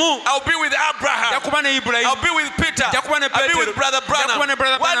day lumu I'll be with nja Abraham. kuba ne I'll ibulayimu be with Peter. nja kuba ne I'll be Petero with Brother nja kuba ne Branham.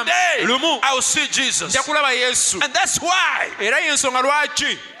 Brother One Branham day lumu I'll see Jesus. nja kulaba yesu And that's why era y'ensonga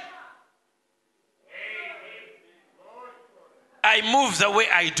lwaki I move the way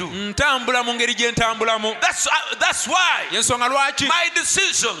I do. ntambula mu ngeri gye ntambulamu That's why y'ensonga lwaki my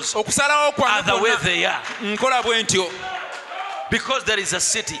decisions okusalawo are kwange the way kwonna they are. nkola bwe ntyo Because there is a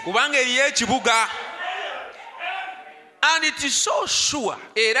city. kubanga eriyo ekibuga And it is so sure.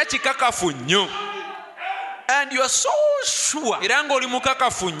 era kikakafu nnyo And you are so sure. era ng'oli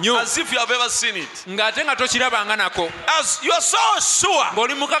mukakafu nnyo As if you have ever seen it. ng'ate nga tokirabanga nako As you are so sure.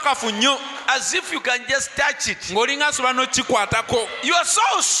 ng'oli mukakafu nnyo As if you can just touch it. ng'olinga asobola n'okikwatako You are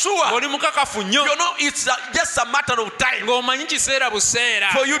so sure. ng'oli mukakafu nnyo You know, it's just a matter of time ng'omanyi kiseera buseera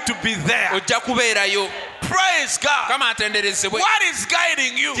for you to be there. ojja kubeerayo Praise God. kama atenderezebwe What is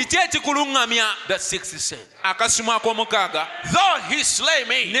guiding you? kiki ekikuluŋŋamya The 60 cents. akasimu ak'omukaaga Though he slay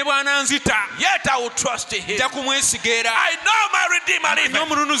me, ne bw'ananzita yet I will trust in him. nja kumwesiga I know my Redeemer liveth.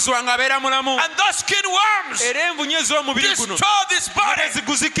 n'omununuzi wange abeera mulamu And those skin worms era envunye ez'omubiri guno destroy this body.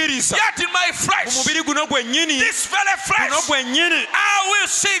 eziguzikiriza Yet in my mu flesh, mubiri guno gwennyini this very guno flesh, gwennyini I will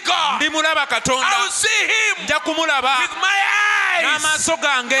see God. ndimulaba I katonda will see him nja kumulaba with my eyes. n'amaaso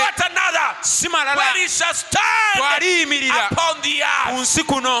gange Not another. si malala When he shall stand twaliyimirira upon the ku earth. nsi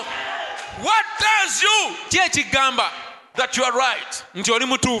kuno What tells you ki ekigamba that you are right? nti oli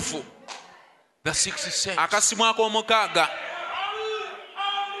mutuufu The 60 cents. akasimu ak'omukaaga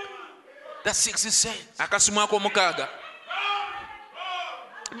The 60 cents. akasimu ak'omukaaga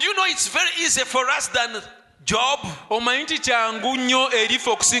Do you know it's very easy for us than Job? omanyi nti kyangu nnyo erife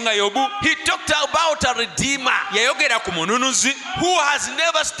okusinga yobu He talked about a redeemer yayogera ku mununuzi who has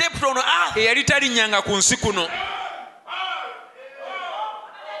never stepped on earth. eyali talinnyanga ku nsi kuno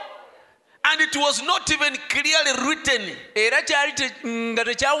And it was not even clearly written era kyali nga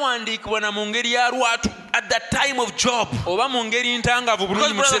tekyawandiikibwa na mu ngeri ya lwatu at the time of Job. oba mu ngeri ntangavu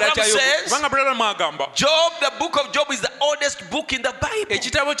bulungi mu Because kiseera kya Brother yobu says- kubanga brother agamba Job, the book of Job, is the oldest book in the Bible.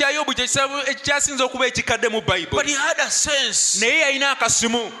 ekitabo kya yobu kyekitabo ekikyasinza okuba ekikadde mu But bayibuli he had a sense. naye yalina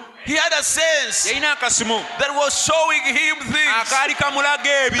akasimu He had a sense yalina akasimu that was showing him things, akaali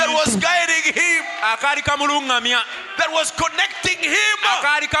kamulaga that was ebintu guiding him, akaali kamuluŋŋamya that was connecting him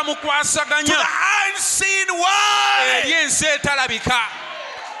akaali to kamukwasaganya the unseen world. eri ensi etalabika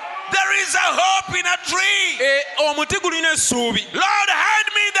There is a hope in a tree. omuti gulina essuubi Lord, hide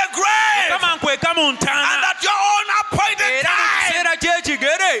me in the grave, kama nkweka mu and ntaana at your own appointed era mu time, kiseera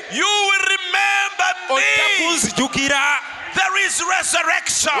ky'ekigere you will remember ojja me. kunzijukira There is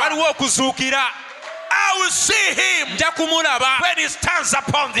resurrection. waliwo okuzuukira I will see him nja kumulaba when he stands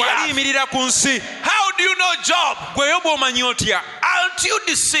upon the earth. bw'aliyimirira ku nsi How do you know Job? gweyo bw'omanyi otya Aren't you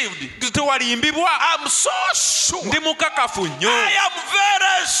deceived? tewaliyimbibwa I'm so sure. ndi mukakafu nnyo I am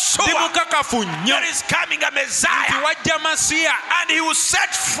very ndi sure mukakafu nnyo there is coming a nti Messiah, wajja masiya and he will set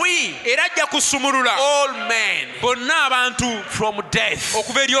free era ajja kusumulula all men bonna abantu from death,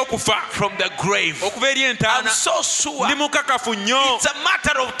 okuva eri okufa from the grave. okuva eri I'm entaana so sure ndi mukakafu nnyo it's a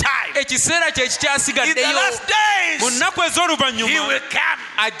matter of time. ekiseera kye In the kikyasigaddeyo last mu days, nnaku he ez'oluvannyuma will come.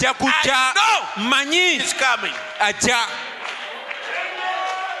 ajja kujja I know manyi he's coming. ajja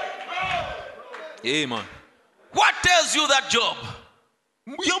Amen. What tells you that, Job?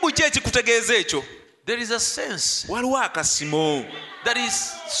 yobu ki ekikutegeeza ekyo There is a sense waliwo akasimu that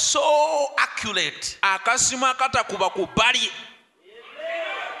is so accurate. akasimu akatakuba ku bbali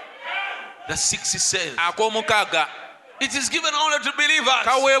The 60 cents. ak'omukaaga It is given only to believers.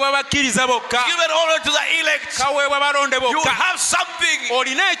 kaweebwa bakkiriza bokka Given only to the elect. kaweebwa balonde You bokka have something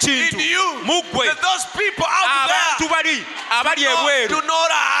olina ekintu in you mu ggwe that those people out abantu there abali ebweru do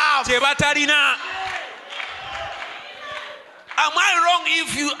not have. kye batalina Am I wrong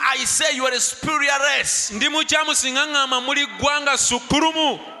if I say you are a superior race? ndi mukyamu singa ŋŋamba muli ggwanga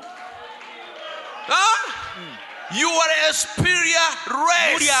sukkulumu Huh? You are a superior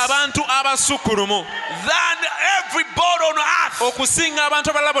muli race abantu abasukulumu than every board on earth, okusinga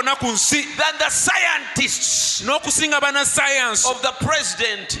abantu abalala bonna ku nsi than the scientists n'okusinga bannasayansi of the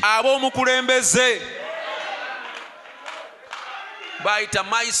president. ab'omukulembeze. Baita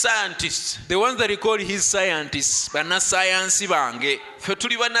my scientists. The ones that he called his scientists, bannasayansi bange. Ffe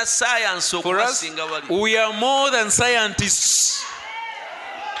tuli bannasayansi For us, okubasinga bali. we are more than scientists.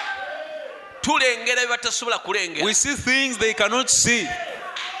 Tulengera bye batasobola kulengera. We see things they cannot see.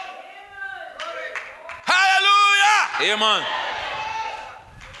 Hallelujah! Amen.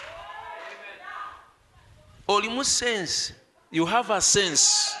 Olimu sense. You have a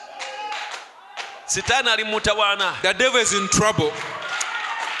sense. Sitaani ali mutawaana. The devil is in trouble.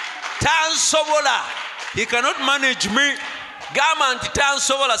 Tansobola. He cannot manage me. Gamba nti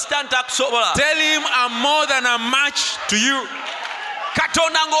tansobola, sitaani takusobola. Tell him I'm more than a match to you.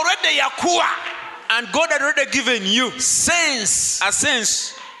 Katonda ng'olwedde yakuwa And God had already given you sense a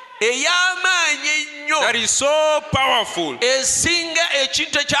sense ey'amaanyi ennyo that is so powerful. esinga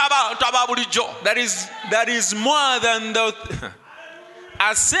ekintu eky'abantu aba bulijjo. That is more than the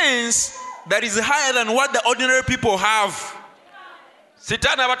a sense that is higher than what the ordinary people have.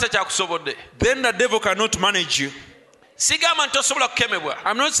 Sitaani aba takyakusobodde. Then the devil cannot manage you. Sigamba nti tosobola kukemebwa.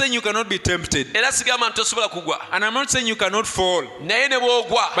 I'm not saying you cannot be tempted. Era sigamba nti tosobola kugwa. And I'm not saying you cannot fall. Naye ne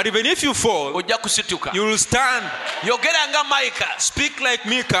bw'ogwa But even if you fall, ojja kusituka. you will stand. Yogera nga Micah. Speak like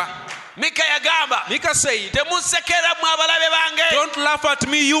Micah. Micah yagamba, Micah said, temunsekera mmwe abalabe bange. don't laugh at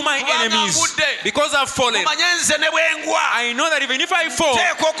me, you my Kubanga enemies, ngudde. because I've fallen. Mumanye nze ne bwe ngwa I know that even if I fall,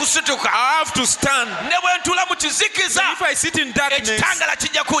 teeka okusituka. I have to stand. Ne bwe ntula mu kizikiza If I sit in darkness, ekitangala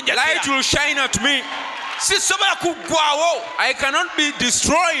kijja light kunjakira. will shine at me. Sisobola kuggwawo. I cannot be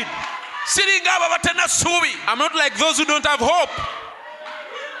destroyed. Siringa abo abatana ssuubi. I'm not like those who don't have hope.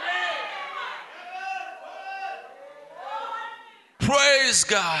 Praise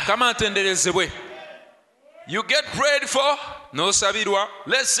God. Kama atenderezebwe. You get prayed for. N'osabirwa.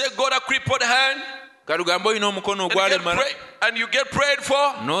 Let's say God a crippled hand. Kalugambo olina omukono ogwalemala. And you get prayed for.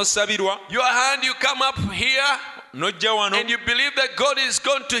 N'osabirwa. Your hand, you come up here N'ojja wano. and you believe that God is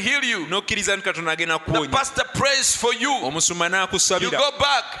going to heal you. N'okkiriza nti Katonda agenda The kuwonya. pastor prays for you. Omusumba You n'akusabira. go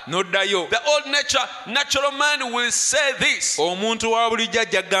back. N'oddayo. The old natural man will say this. Omuntu wa bulijjo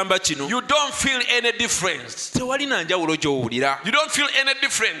ajja kugamba kino. You don't feel any difference. Tewalina njawulo gy'owulira. You don't feel any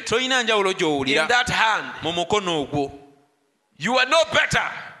different Tolina njawulo in gy'owulira that hand. mu mukono ogwo. You are no better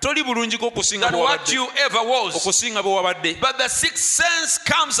Toli bulungiko okusinga than bwe what wabadde. you ever was. Okusinga bwe wabadde. But the sixth sense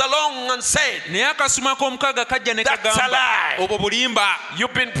comes along and said, Naye akasuma k'omukaaga kajja ne That's a kagamba lie. obwo bulimba.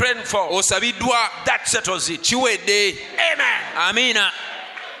 you've been praying for. Osabiddwa. That settles it. Kiwedde. Amen. Amiina.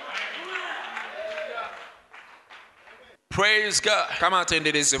 Praise God. Kama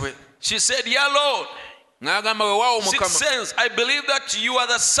atenderezebwe. She said, Yeah, Lord. N'agamba weewaawo Sixth Mukama. sense, I believe that you are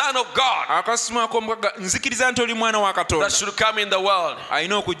the Son of God Akasuma k'omukaaga nzikiriza nti oli mwana wa that Katonda. should come in the world.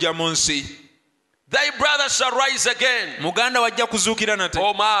 Alina okujja mu nsi. Thy brother shall rise again. Muganda wajja kuzuukira nate.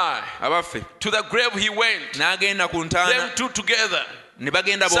 Oh my. Abaffe. To the grave he went. N'agenda ku Them ntaana. two together. Ne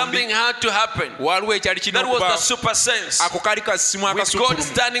bagenda Something bombi. had to happen. Waliwo ekyali kirina That was the okubaawo. super sense. Ako kaali kasimu With God akasukulumu.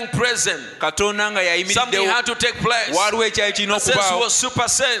 standing present. Katonda nga Something yayimiriddewo. had to take place. Waliwo ekyali kirina The sense okubaawo. was super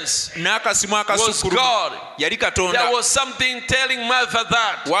sense. N'akasimu Was akasukulumu. God. Yali There Katonda. was something telling Martha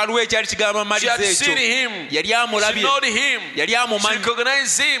that. Waliwo ekyali kigamba She had Maliza seen ekyo. him. Yali She amulabye. knowed him. Yali She amumanyi.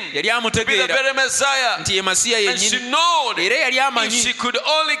 recognized him Yali to be the amutegeera very Messiah. nti ye Masiya And she yennyini. knowed Era yali if amanyi she could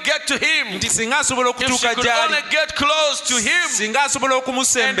only get to him, nti singa asobola if she okutuuka could gy'ali, only get close to him singa asobola and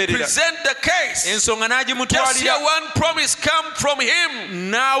okumusemberera, present the case, ensonga just hear n'agimutwalira, one promise come from him.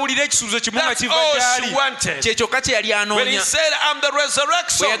 n'awulira ekisuubizo kimu nga That's kiva all gy'ali. she wanted. Kye kyokka kye yali When he anoonya. said, I'm the Bwe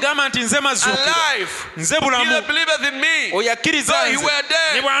resurrection yagamba nti nze and mazuukira, life, nze he bulamu, that believeth in me, oyo akkiriza though he nze, were ne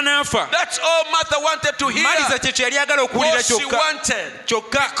dead. bw'anaafa. That's all Martha wanted to hear. Maliza kye kye yali ayagala okuwulira What she kyokka. wanted.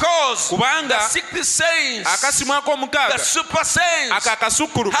 Kyokka Because the kubanga sixth sense, akasimu the ak'omukaaga, super sense, ako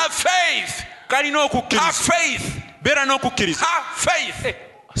akasukkulumu, have faith. kalina Have okukkiriza. faith. Beera n'okukkiriza. Have faith.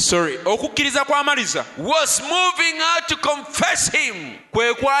 Okukkiriza kwa Maliza Was moving her to confess him.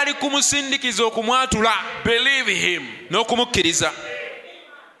 kwe kwali kumusindikiza okumwatula Believe him. n'okumukkiriza.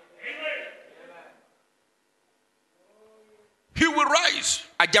 He will rise.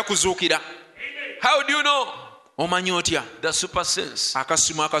 Ajja kuzuukira. How do you know? Omanyi otya? The super sense.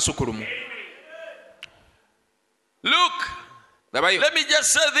 Akasimu akasukkulumu. Look, Labayo. let me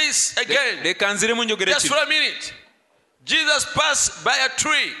just say this again. Leka nziremu njogere Just kino. for a minute. Jesus passed by a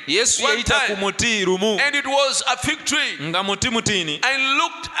tree Yesu one yayita ku time, muti lumu and it was a fig tree, nga muti mutiini, and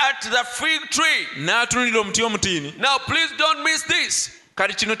looked at the fig tree. n'atunulira omuti omutiini. Now please don't miss this.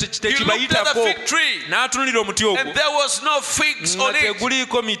 kati kino He looked at the tekibayitako fig tree n'atunulira omuti ogwo and there was no figs nga on it.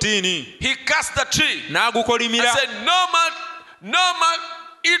 teguliiko mitiini He cast the tree and n'agukolimira said, no man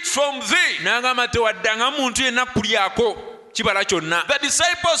eat from thee. n'agamba tewaddanga muntu yenna kulyako kibala kyonna. The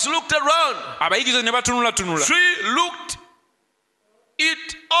disciples looked around. Abayigirizwa ne batunulatunula Tree looked,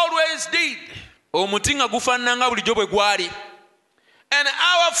 it always did. omuti nga gufaanana bulijjo bwe gwali. An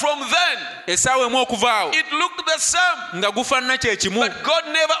hour from then, essaawa emu okuva awo it looked the same. nga gufaanana kye kimu, But God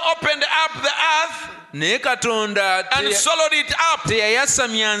never opened up the earth naye Katonda and swallowed it up.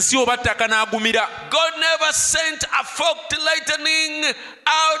 teyayasamya nsi oba ttaka n'agumira. God never sent a forked lightning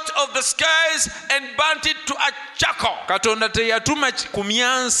out of the skies and burnt it to a charcoal. Katonda teyatuma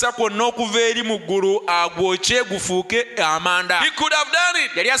kumyansa kwonna okuva eri mu ggulu agwokye gufuuke amanda. He could have done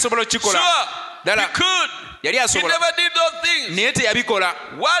it. Yali asobola okukikola Sure, ddala, he could. yali He asobola, never did those things. naye teyabikola.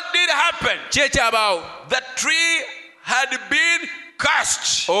 What did happen? Ki ekyabaawo? The tree had been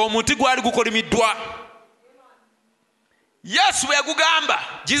cursed. Omuti gwali gukolimiddwa. Yesu bwe yagugamba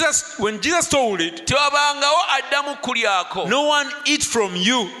When Jesus told it, tewabangawo addamu kulyako. no one eat from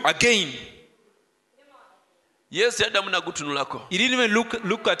you again. Yesu yaddamu nagutunulako. He didn't even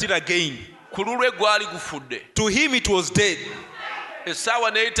look at it again. Ku lulwe gwali gufudde. To him it was dead.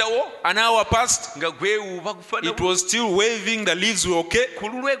 Essaawa n'eyitawo An hour passed, nga gwewuuba gufaana. it was still waving, the leaves were okay. Ku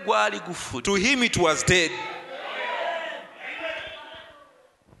lulwe gwali gufudde. To him it was dead.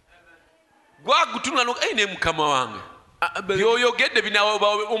 Gwagutunula ne mukama wange. Byoyogedde binawo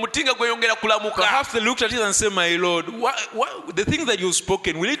omuti nga gweyongera kulamuka. Perhaps they looked at it and said, my Lord, what, the things that you've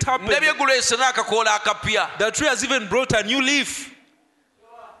spoken, will it happen? Ndabye guleese n'akakoola akapya. The tree has even brought a new leaf.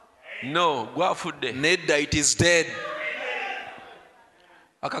 No, gwafudde. Nedda, it is dead.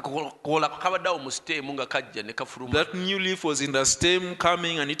 Akakoola kabaddewo mu siteemu nga kajja ne kafuluma. That new leaf was in the stem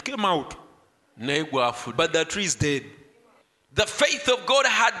coming and it came out. Naye gwafudde. But the tree is dead. The faith of God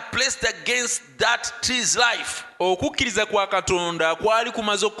had placed against that tree's life. Okukkiriza kwa Katonda kwali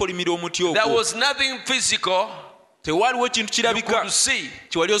kumaze okukolimira omuti ogwo. There was nothing physical Tewaliwo kintu you kirabika could see.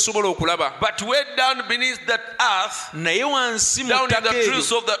 kiwali osobola okulaba. But way down beneath that earth, Naye wansi mu down in ttaka the eryo,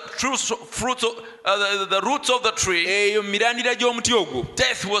 roots of the roots of the tree, eyo mirandira gy'omuti ogwo,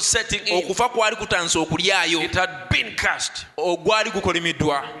 death was setting in. okufa kwali kutandise okulyayo. It had been cast. Ogwali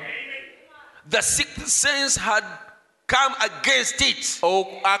gukolimiddwa. The sixth sense had come against it.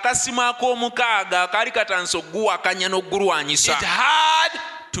 Akasimo ak'omukaaga kaali katandise okuguwakanya n'okugulwanyisa. It had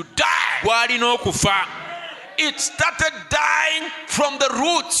to die. Gwalina okufa. It started dying from the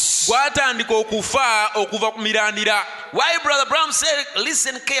roots. Gwatandika okufa okuva ku mirandira. Why Brother Branham said,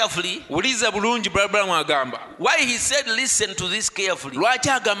 listen carefully. Wuliza bulungi Branham agamba. Why he said, listen to this carefully? Lwaki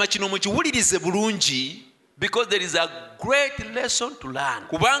agamba kino mukiwulirize bulungi? Because there is a great lesson to learn.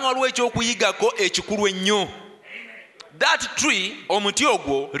 Kubanga waliwo ekyokuyigako ekikulu ennyo. That tree Omuti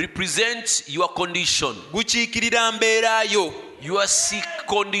ogwo represents your condition, gukiikirira mbeera yo, your sick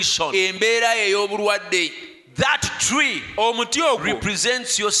condition. embeera yo ey'obulwadde. That tree Omuti ogwo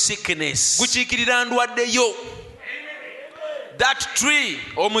represents your sickness. gukiikirira ndwadde yo. That tree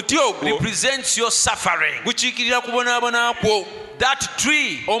Omuti ogwo represents your suffering. gukiikirira kubonaabona kwo. That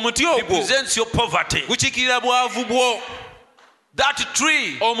tree Omuti ogwo represents your poverty. gukiikirira bwavu bwo. That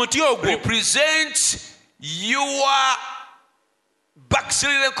tree Omuti ogwo represents your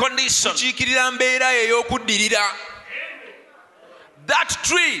backslidden condition. gukiikirira mbeera yo ey'okuddirira. That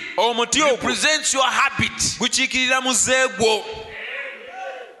tree Omuti ogwo represents your habit. gukiikirira muze gwo.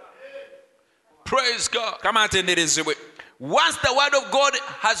 Praise God. Kama atenderezebwe. Once the word of God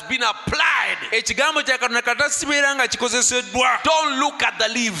has been applied, Ekigambo kya Katonda kata sibeera nga kikozeseddwa. don't look at the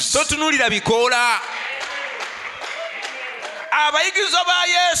leaves. Totunuulira bikoola. Abayigirizwa ba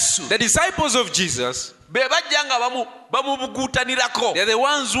Yesu The disciples of Jesus, be bajja nga bamubuguutanirako. they are the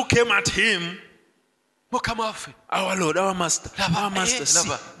ones who came at him. Mukama waffe, Our Lord, our Master, Laba, our Master, see,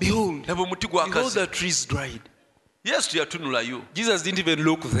 laba. behold, laba omuti behold gwakaze. the trees dried. Yesu yatunulayo. Jesus didn't even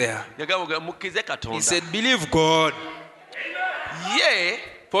look there. Yagamba mukkirize He Katonda. said, believe God. Ye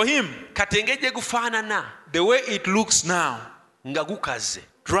For him, katenge gye gufaanana the way it looks now, nga gukaze,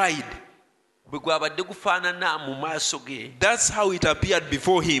 dried, bwe gwabadde gufaanana mu maaso ge, that's how it appeared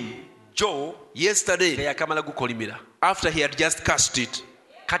before him jo yesterday yakamala gukolimira. after he had just cast it.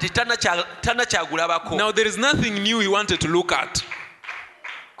 Kati tanakyagulabako Now there is nothing new he wanted to look at,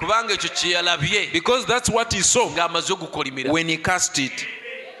 kubanga ekyo kye yalabye because that's what he saw ng'amaze ogukolimira. when he cast it.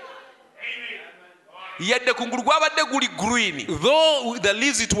 Yadde kungulu gwabadde guli green, Though the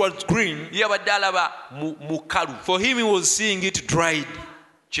leaves it was green, yabadde alaba mukalu. for him he was seeing it dried.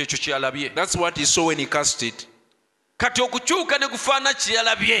 Kyekyo kye yalabye. That's what he saw when he cast it. Kati okukyuka ne gufaana kye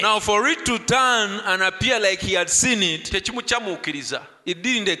yalabye Now for it to turn and appear like he had seen it, tekimukyamuukiriza. It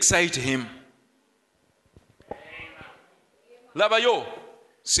didn't excite him. Labayo.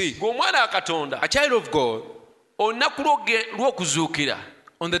 See, Ng'omwana wa Katonda. a child of God, Olunaku lw'okuzuukira.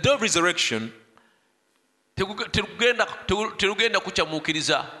 on the day of resurrection, terugenda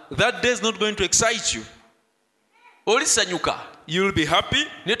kukyamuukiriza. that day is not going to excite you. Olisanyuka. You will be happy,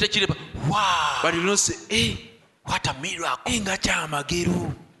 Naye tekireba. Wow. but you will not say, hey, What a miracle. nga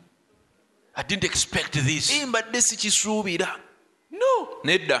kyamageru. I didn't expect this. Mbadde sikisuubira. No.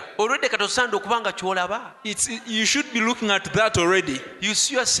 Nedda. Already katosanda okubanga kyolaba. You should be looking at that already. You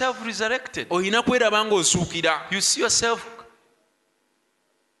see yourself resurrected. Olina kweraba ng'osuukira. You see yourself.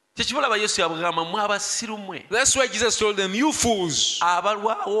 Tekibulaba Yesu yabagamba mwe abasiru mwe. That's why Jesus told them, you fools,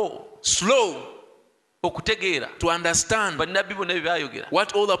 Abalwawo slow okutegeera. to understand Bannabbi bonna bye baayogera.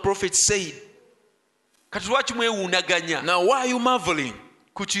 what all the prophets said. Kati lwaki mwewuunaganya Now why are you marveling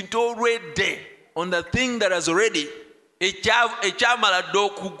ku kintu olwedde on the thing that has already, ekyamala dde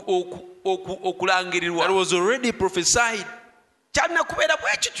that okulangirirwa? was already prophesied? Kyalina kubeera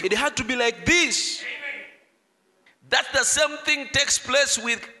bwe kityo. It had to be like this. That's the same thing takes place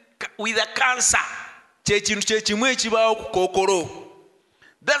with a cancer. Kyekintu kyekimu ekibaawo ku kookolo.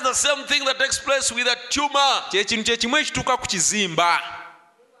 That's the same thing that takes place with a tumor. Kyekintu kyekimu ekituuka ku kizimba.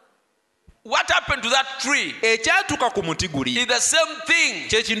 What happened to that tree Ekyatuuka ku muti guli. is the same thing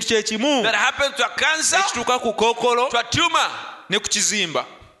Kyekintu kyekimu that happened to a cancer, ekituuka ku kookolo to a tumor. ne ku kizimba.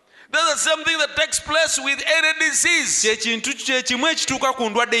 That's the same thing that takes place with any disease. Kyekintu kyekimu ekituuka ku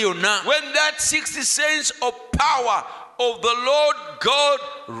ndwadde yonna. When that 60 sense of power of the Lord God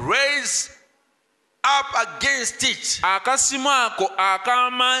raised up against it, Akasimu ako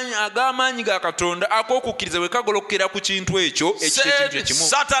ag'amaanyi ga Katonda ak'okukkiriza bwe kagolokera ku kintu ekyo said, ekimu.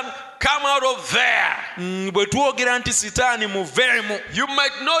 Satan, come out of there. Bwe twogera nti sitaani muveemu, You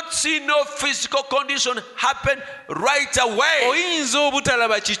might not see no physical condition happen right away, oyinza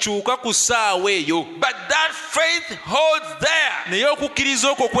obutalaba kikyuka ku ssaawa eyo, but that faith holds there naye okukkiriza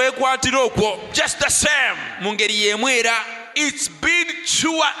okwo kwekwatira okwo just the same. mu ngeri y'emu era It's been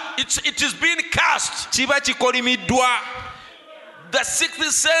sure, it is being cast. kiba kikolimiddwa. The sixth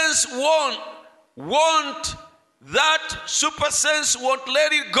sense won't that super sense won't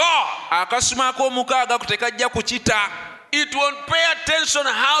let it go. Akasuma ak'omukaaga tekajja kukita. It won't pay attention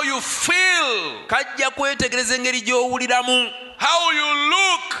how you feel, Kajja kwetegereza engeri gy'owuliramu, how you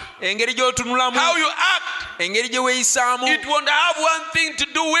look, engeri gy'otunulamu, how you act. engeri gye weeyisaamu. It won't have one thing to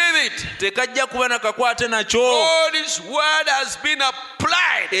do with it. Tekajja kuba na kakwate nakyo. God's word has been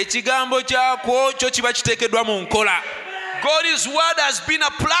applied. Ekigambo kyakwo kyo kiba kiteekeddwa mu nkola. God's word has been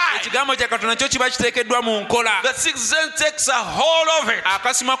applied. Ekigambo kya Katonda kyo kiba kiteekeddwa mu nkola. The sixth sense takes a hold of it.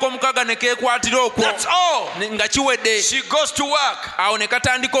 Akasima k'omukaaga ne keekwatira okwo. That's all. Nga kiwedde. She goes to work. Awo ne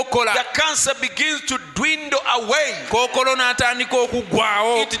katandika okukola. The cancer begins to dwindle away. Kookolo n'atandika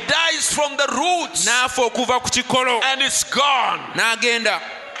okuggwaawo. It dies from the roots N'afa okuva ku kikolo. and it's gone. N'agenda.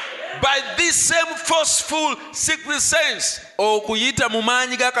 By this same forceful sixth sense, Okuyita mu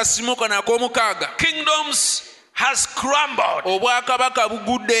maanyi g'akasimu kano ak'omukaaga. kingdoms has crumbled, Obwakabaka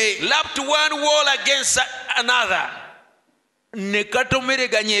bugudde. lapped one wall against another. Ne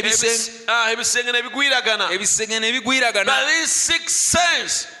katomereganya Ebisenge ne bigwiragana. ebisenge ne bigwiragana. By this sixth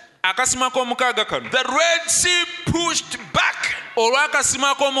sense, Akasima k'omukaaga kano. the Red Sea pushed back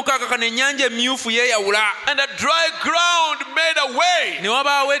Olw'akasima k'omukaaga kano ennyanja emyufu yeeyawula. and the dry ground made a way Ne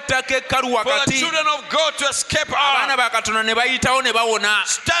wabaawo ettaka ekkalu for the wakati. children of God to escape Abaana out. ba Katonda ne bayitawo ne bawona.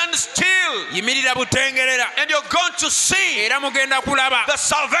 Stand still Yimirira butengerera. and you're going to see Era mugenda kulaba the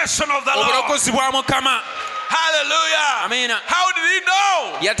salvation of the Lord. obulokozi bwa Mukama. Hallelujah. Amina. How did he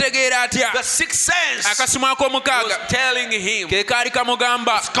know? Yategeera atya? The sixth sense Akasima was k'omukaaga telling him ke kaali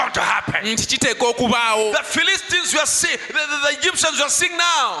kamugamba it's going to happen. nti kiteeka okubaawo. The Philistines were seeing, the Egyptians were seeing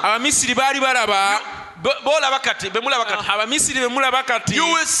now. Abamisiri baali balaba. Bolaba kati, bemulaba kati. Abamisiri be mulaba kati. You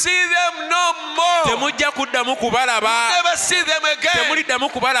will see them no more. Temujja kuddamu kubalaba. Never see them again. Temuliddamu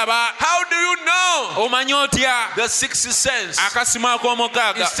kubalaba. How do you know? Omanyi otya? The sixth sense Akasima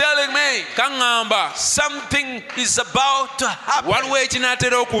k'omukaaga is telling me kaŋŋamba something is about to happen. waliwo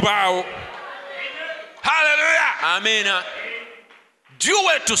ekinaatera okubaawo. Hallelujah. Amiina. Do you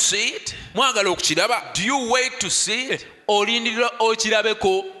wait to see it? Mwagala okukiraba? Do you wait to see it? Olindirira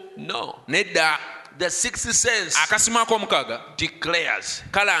okirabeko? No. Nedda. The sixth sense Akasima k'omukaaga declares.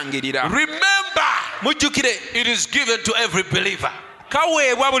 kalangirira. Remember, Mujjukire, it is given to every believer.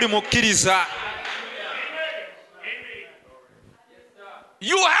 kaweebwa buli mukkiriza.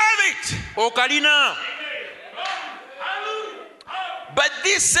 You have it. Okalina. But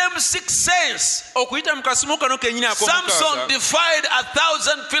this same sixth sense, okuyita mu kasimu kano kenyini Samson ak'omukaaga defied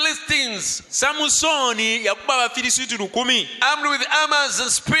 1,000 Philistines samusoni yakuba abafirisuuti 1,000 armed with armors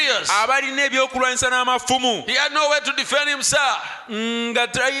and spears. abalina ebyokulwanyisa n'amafumu He had no way to defend himself. nga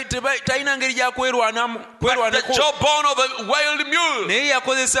talina ngeri But the gyakwerwanako jawbone of a wild mule. naye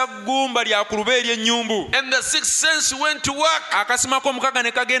yakozesa ggumba lya kuluba ery'ennyumbu And the sixth sense went to work. akasima k'omukaaga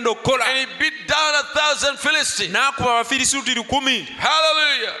ne kagenda okukola And he beat down 1,000 Philistines. n'akuba abafirisuuti 1,000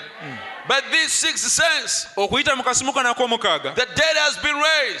 Hallelujah. But this sixth sense, okuyita mu kasimu kano ak'omukaaga the dead has been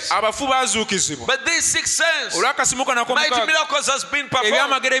raised. abafu baazuukizibwa But this sixth sense, olw'akasimu kano mighty ak'omukaaga miracles has been performed.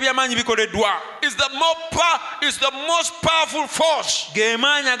 ebyamagero eby'amaanyi bikoleddwa Is the most powerful force ge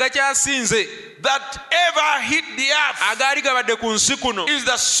maanyi agakyasinze that ever hit the earth. agaali gabadde ku nsi kuno Is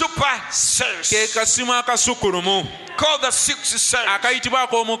the super ke sense kasimu akasukkulumu called the sixth sense. akayitibwa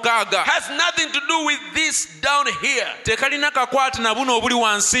ak'omukaaga Has nothing to do with this down here. tekalina kakwate na buno obuli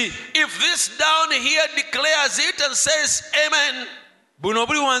wansi If this down here declares it and says amen buno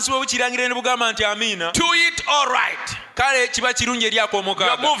obuli wansi bwe bukirangira ne bugamba nti amiina to it, all right. kale kiba kirungi eri We are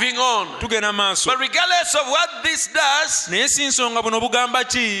ak'omukaaga moving on. tugenda maaso But regardless of what this does, naye si nsonga buno bugamba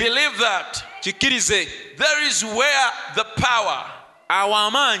ki believe that kikkirize there is where the power, awo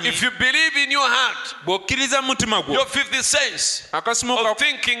amaanyi if you believe in your heart, bw'okkiriza mu mutima gwo your fifth sense akasimu of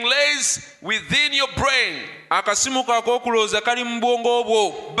thinking lays within your brain. akasimu kak'okulowooza kali mu bwongo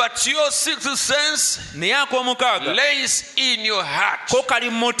bwo But your sixth sense naye ak'omukaaga lays in your heart. ko kali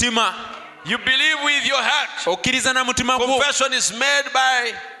mu mutima You believe with your heart. okkiriza na mutima gwo Confession is made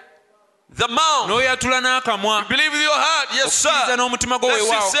by the mouth. n'oyatula n'akamwa Believe with your heart. Yes, okkiriza sir. n'omutima gwo The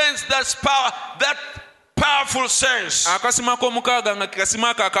weewaawo sixth sense, that's power, that powerful sense. akasima k'omukaaga nga kekasima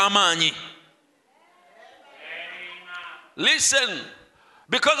ako ak'amaanyi Listen,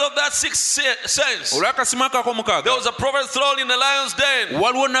 because of that sixth sense, olw'akasima ako there ak'omukaaga was a prophet thrown in the lion's den.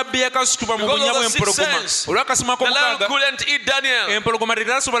 waliwo nabbi yakasitulwa mu Because bunnya of the sixth bw'empologoma sense, olw'akasima The lion k'omukaaga couldn't eat Daniel. empologoma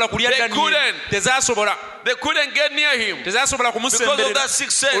teterasobola kulya They Danyeri couldn't. tezaasobola They couldn't get near him tezasobola because of kumusemberera that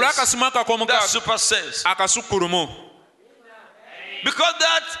sixth sense, olw'akasima ako that ak'omukaaga super sense. akasukkulumu Because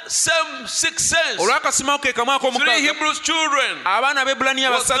that same sixth sense, olw'akasima ke kamu 3 ak'omukaaga Hebrews children abaana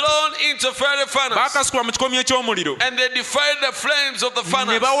b'ebulaniya was basatu thrown into fiery furnace, baakasukibwa mu kikomi eky'omuliro and they defied the flames of the ne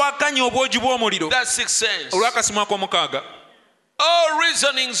furnace. bawakanya obwogi bw'omuliro That sixth sense. olw'akasima k'omukaaga All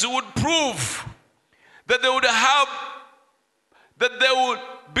reasonings would prove that they would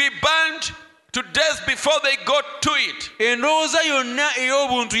be burned to death before they got to it. endowooza yonna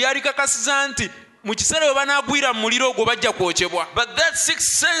ey'obuntu yali kakasiza nti mu kiseera bwe banaagwira mu muliro ogwo bajja kwokebwa But that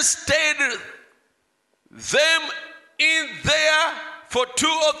sixth sense stayed them in there for 2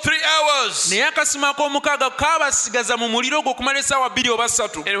 or 3 hours. naye akasima k'omukaaga kaabasigaza mu muliro ogwo okumala essaawa 2 oba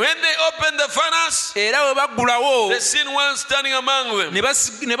 3 And when they opened the furnace, era bwe baggulawo they seen one standing among them, ne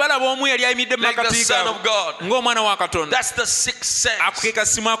balaba omu yali ayimiridde mu like the makati Son gaabwe of God. ng'omwana wa katonda That's the sixth ako ke sense.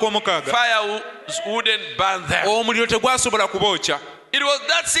 kasima k'omukaaga Fire wouldn't burn them. omuliro tegwasobola kubookya It was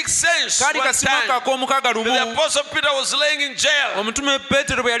that sixth sense kaali one kasima time k'omukaaga that the lumu Apostle Peter was laying in jail, omutume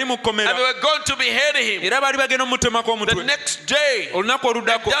peetero bwe yali mu and kkomera they were going to behead him. era baali bagenda omutemako The omutwe next day, olunaku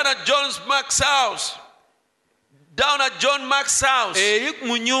oluddako down at John Mark's house, eri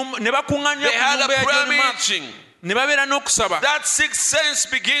mu nyumba ne bakuŋŋaanira they ku had nyumba a ya prayer John Mark meeting. ne babeera n'okusaba That sixth sense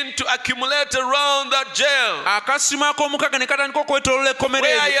began to accumulate around that jail, akasima k'omukaaga ne katandika okwetoolola ekkomera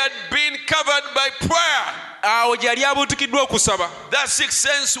where he eryo had been covered by prayer. awo gyali abuutikiddwa okusaba That sixth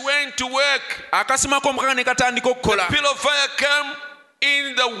sense went to work. akasima k'omukaaga ne katandika okukola Pillar of fire came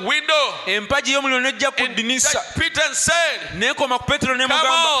in the window empagi y'omuliro nejja ku and ddinisa touched Peter and said, neekoma ku peetero ne "Come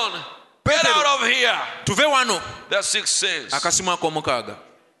mugamba on, get Peter. out of here." tuve wano That sixth sense. akasima k'omukaaga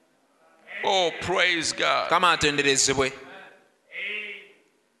Oh, praise God. kama atenderezebwe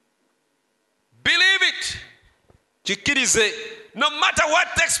Believe it. kikkirize No matter what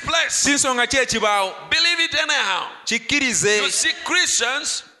takes place, si nsonga ki ekibaawo believe it anyhow. kikkirize You see,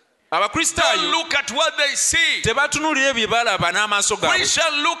 Christians don't abakristaayo look at what they see. tebatunuulira bye balaba n'amaaso gaabwe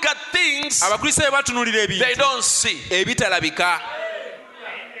Christians look at things abakristaayo batunuulira they ebintu don't see. ebitalabika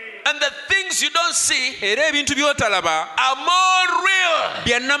And the things you don't see era ebintu by'otalaba are more real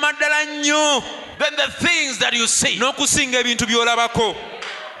byannamaddala nnyo than the things that you see. n'okusinga ebintu by'olabako.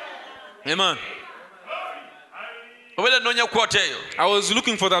 Amen. I was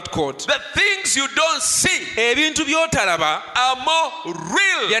looking for that quote. The things you don't see ebintu by'otalaba are more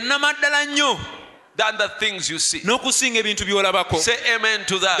real byannamaddala nnyo than the things you see. n'okusinga ebintu by'olabako. Say amen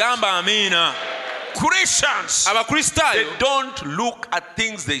to that. Gamba amiina. Christians, they abakristaayo don't look at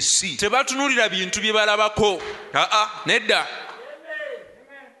things they see. tebatunuulira bintu bye balabako. Nedda.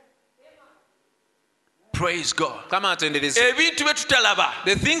 Praise God. Kama atendereze. Ebintu bye tutalaba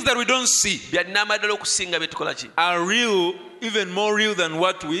The things that we don't see byannama ddala okusinga bye tukola ki. are real, even more real than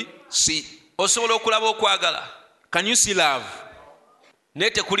what we see. Osobola okulaba okwagala Can you see love?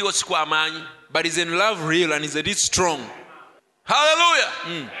 naye tekuliwo si kw'amaanyi. But is in love real and is it strong?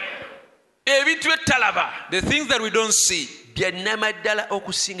 Hallelujah. Ebintu bye tutalaba The things that we don't see byannama ddala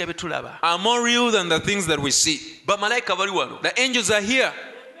okusinga bye tulaba. are more real than the things that we see. Bamalayika bali wano The angels are here.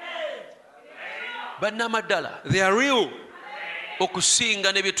 bannama ddala They are real,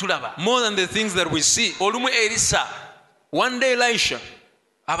 okusinga ne bye tulaba. more than the things that we see. Olumu Erisa One day Elisha,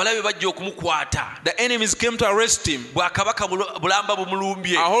 abalabe bajja okumukwata. the enemies came to arrest him. Bwakabaka bulamba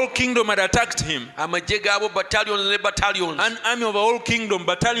bumulumbye. A whole kingdom had attacked him. Amagye gaabo battalions ne battalions An army of a whole kingdom,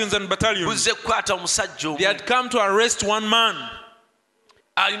 battalions and battalions. buzze kukwata omusajja They omu had come to arrest one man.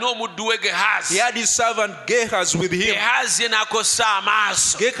 alina omuddu we He Gehazi. had his servant Gehazi with him. Gehazi n'akosa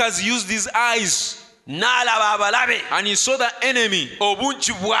amaaso Gehazi used his eyes n'alaba abalabe and he saw the enemy,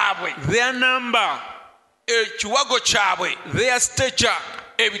 obungi bwabwe, their number, ekiwago kyabwe, their stature,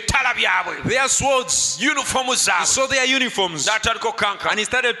 ebitala byabwe, their swords. yunifoomu He zaabwe. saw their uniforms N'atandika and okankana. he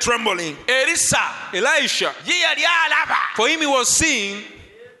started trembling. Erisa Elisha, ye yali alaba for him he was seeing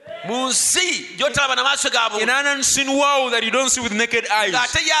mu nsi gy'otalaba n'amaaso gaabwe, in an unseen world that you don't see with naked eyes.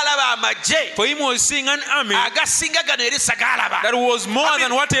 ng'ate ye alaba amagye For him he was seeing an army agasinga gano Erisa g'alaba, that was more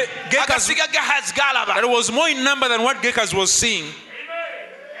than what Gehazi, agasinga Gehazi g'alaba. that was more in number than what Gehazi was seeing.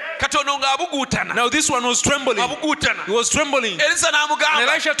 Katono ng'abuguutana Now this one was trembling. abuguutana. He was trembling. Erisa And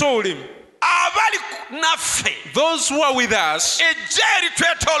n'amugamba Elisha told him, abali naffe those who are with us, ejje the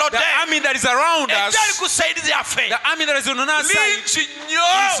eritwetoolodde, army that is around ejje us, eri ku sayidi yaffe the army that is on our side lingi is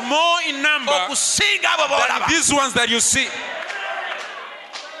nnyo more in number okusinga abo than boolaba. these ones that you see.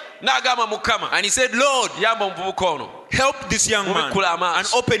 N'agamba Mukama, And he said, Lord, yamba omuvubuka ono help this young man Mubikula amaaso. and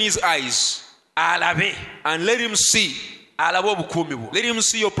open his eyes alabe and let him see. alabe obukuumi bwo. Let him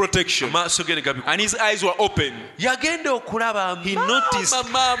see your protection. Amaaso ge ne gabikuuma. And his eyes were open. Yagenda okulaba He noticed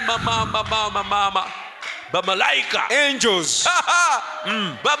maama bamalayika angels,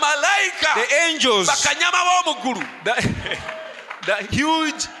 bamalayika the angels, bakanyama b'omu ggulu the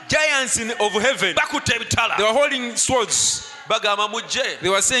huge giants of heaven. bakutte They ebitala were holding swords. bagamba mujje They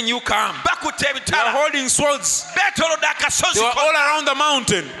were saying, you come. bakutte They were ebitala holding swords. beetoolodde They akasozi were all konna. around the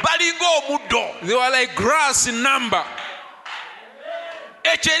mountain. balinga omuddo. They were like grass in number.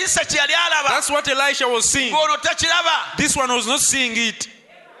 Ekyo Erisa kye yali alaba That's what Elisha was seeing. ng'ono takiraba This one was not seeing it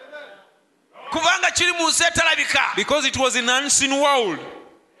kubanga kiri mu nsi etalabika. because it was in an unseen world.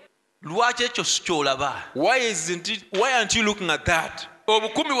 Lwaki ekyo si ky'olaba? Why aren't you looking at that?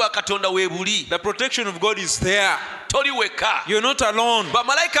 Obukuumi bwa Katonda weebuli. The protection of God is there. Toli weka. You're not alone.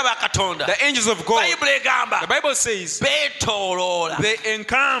 Bamalayika ba Katonda. The angels of God. Bayibuli egamba The Bible says beetooloola. they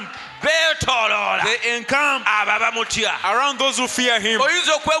encamp Beetooloola ababa mutya. around those who fear him.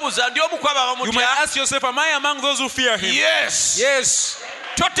 Oyinza okwebuuza ndi omu ku abo ababa You might mutya? ask yourself, am I among those who fear him? Yes. Yes.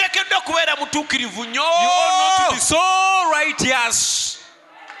 Toteekeddwa okubeera mutuukirivu nnyo You ought not to be so righteous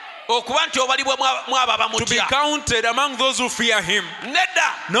okuba nti obalibwa mu abo to be abamutya. counted among those who fear him.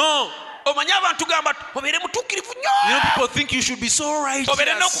 Nedda. No. Omanyi abantu gamba obeere mutuukirivu You know, nnyo. people think you should be so righteous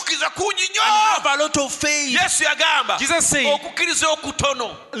Obeere and n'okukkiriza kungi nnyo. have a lot of faith. Yesu yagamba Jesus said, okukkiriza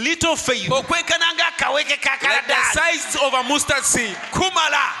okutono little faith, okwenkana ng'akaweke ka like the kaladaali size of a mustard seed,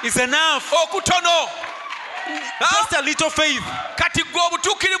 kumala is enough. okutono. Just a little faith. Kati gwe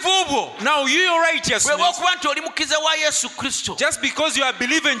obutuukirivu bwo Now you, your bwe righteousness, bw'okuba nti oli mukkiriza wa Yesu Kristo, just because you are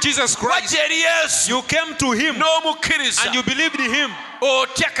believing Jesus Christ, wajja eri Yesu you came to him n'omukkiriza, and you believed in him.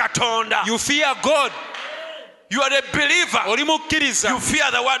 otya Katonda. You fear God. You are a believer. Oli mukkiriza. You fear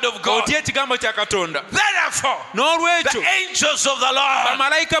the word of God. Otya ekigambo kya Katonda. Therefore, N'olwekyo the angels of the Lord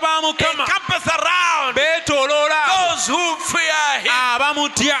bamalayika ba Mukama encampeth around beetooloola abo those who fear him.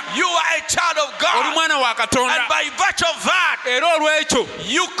 abamutya. You are a child of Oli God, mwana wa and Katonda. by virtue of that, Era olwekyo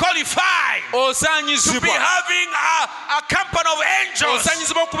you qualify to be osaanyizibwa. having a company of angels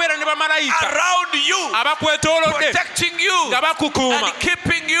Osaanyizibwa okubeera ne bamalayika around you, abakwetoolodde protecting you nga bakukuuma. and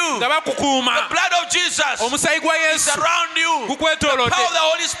keeping you. Nga bakukuuma. The blood of Jesus Omusaayi gwa is Yesu around you. The gukwetoolodde. power of the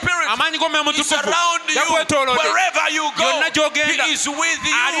Holy Spirit Amaanyi g'Omwoyo is Mutukuvu around you. gakwetoolodde. Wherever you go, Yonna gy'ogenda. He is with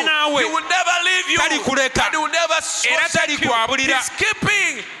you. Ali naawe. He will never leave you. Talikuleka. And he will never Era forsake you. talikwabulira. He's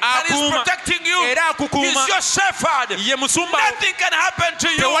keeping and he's Akuuma. protecting you. Era akukuuma. He's your shepherd. Ye musumba wo. Nothing can happen to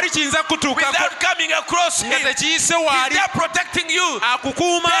you Tewali kiyinza kutuukako without coming across nga him. tekiyise He's waali. there protecting you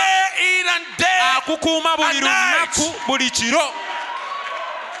Akukuuma. day in and day. Akukuuma buli and night. lunaku buli kiro.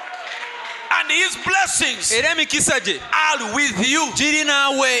 And his blessings Era emikisa gye are with you. giri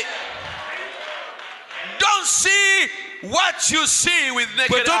naawe. Don't see what you see with bwe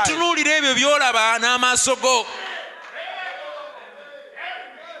naked eyes. totunuulira ebyo by'olaba n'amaaso go.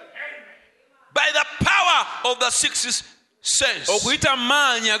 By the power of the sixth sense, okuyita mu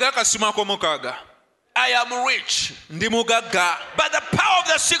maanyi ag'akasuma k'omukaaga I am rich. ndi mugagga. By the power of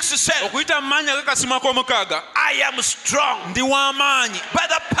the sixth sense, okuyita mu maanyi ag'akasuma k'omukaaga I am strong. ndi w'amaanyi. By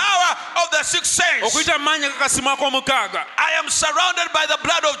the power of the sixth sense, okuyita mu maanyi ag'akasuma k'omukaaga I am surrounded by the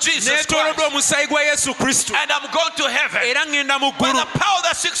blood of Jesus neetooloddwa Christ, omusaayi gwa Yesu Kristo and I'm going to heaven. era ngenda mu By ggulu. the power of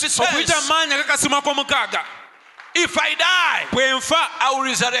the sixth okuyita mu sense, maanyi ag'akasuma k'omukaaga if I die, bwe nfa I will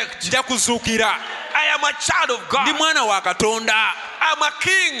resurrect. nja kuzuukira. I am a child of ndi God. mwana wa Katonda. I'm a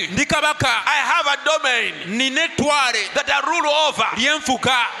king. ndi kabaka. I have a domain nina ettwale that I rule over.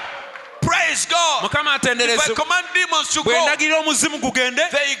 lyenfuka. Praise God. Mukama If I atendereze. command demons to bwe go, ndagirira omuzimu gugende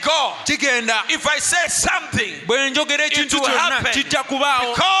they go. kigenda. If I say something, bwe njogera ekintu it will kyonna happen. kijja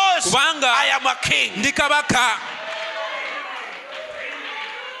kubaawo Because kubanga I am a king. ndi kabaka.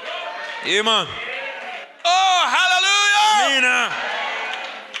 Amen. Oh, hallelujah. Amina.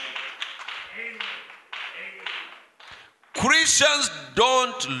 Christians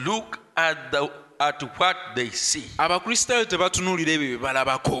don't look at what they see. Abakristaayo tebatunuulira ebyo bye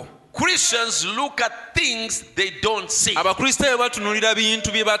balabako. Christians look at things they don't see. Abakristaayo batunuulira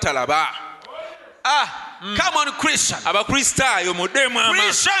bintu bye batalaba. Come on, Christians. Abakristaayo muddemu ama.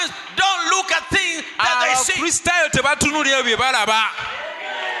 Christians don't look at things that they see. Abakristaayo tebatunuulira ebyo bye balaba.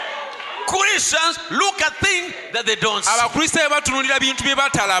 Christians look at things that they don't see. Abakristaayo batunuulira bintu bye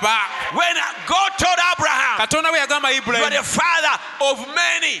batalaba. When God told Abraham, Katonda bwe yagamba you are Ibulayimu, the father of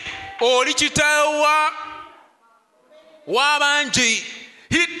many, oli kitaawe w'abangi,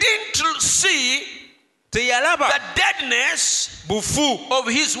 he didn't see teyalaba the deadness bufu of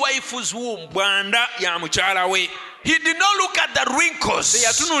his wife's womb. bwanda ya mukyala we. He did not look at the wrinkles.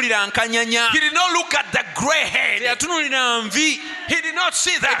 Teyatunuulira nkanyanya. He did not look at the gray hair. Teyatunuulira nvi. He did not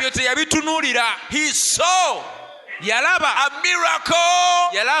see that. Ebyo teyabitunuulira. He saw Yalaba. a miracle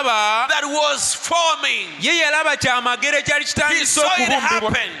Yalaba. that was forming. Ye yalaba kyamagero ekyali He kitandise saw it okubumbibwa.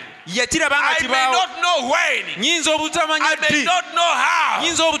 happen. Yakiraba nga I may kibaawo. not know when. Nyinza obutamanya I may ddi. not know how.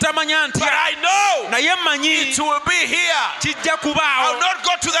 Nyinza obutamanya But ntya. I know Naye mmanyi it will be here. kijja I'll kubaawo. not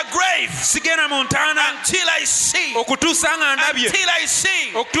go to the grave Sigenda mu ntaana until I see. okutuusa nga ndabye. Until I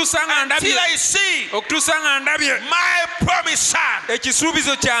see. Okutuusa nga ndabye. Until I see Okutuusa nga ndabye. my promised son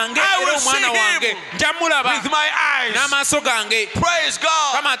Ekisuubizo kyange I will era omwana see him wange nja mulaba with my eyes. n'amaaso gange. Praise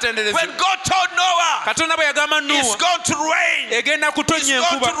God. Kama atendereze. When God told Noah, Katonda bwe yagamba it's Nuwa going to rain. egenda kutonnya It's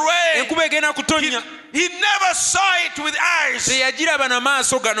going enkuba. to rain. Enkuba egenda kutonnya. He never saw it with eyes. Teyagiraba na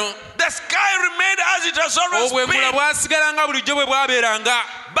maaso gano. The sky remained as it has always obwengula been. bwasigalanga bulijjo bwe bwabeeranga.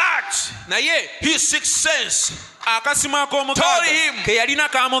 But naye his sixth sense akasima told k'omukaaga him, ke yalina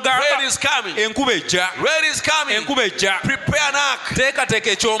kamugamba rain is coming. enkuba ejja. Rain is coming. Enkuba ejja. Prepare an ark. Teekateeka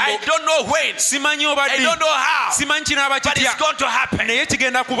I ekyombo. don't know when. Simanyi oba I ddi. don't know how. Simanyi kinaaba But it's kitya. going to happen. naye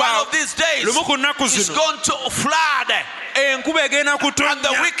kigenda One kubaawo. of these days, lumu ku nnaku it's zino going to flood. enkuba egenda And the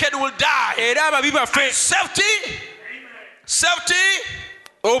kutonnya wicked will die. era ababi bafe. And safety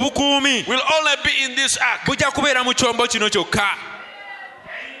obukuumi will only be in this ark. bujja kubeera mu kyombo kino kyokka.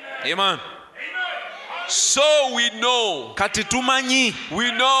 Amen. So we know, kati tumanyi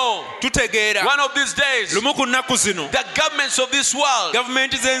tutegeera one of these days, lumu ku nnaku zino the governments of this world,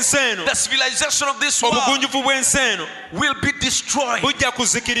 gavumenti z'ensi eno, the civilization of this world obugunjufu bw'ensi eno will be destroyed. bujja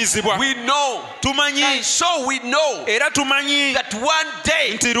kuzikirizibwa. We know. Tumanyi And so we know era tumanyi that one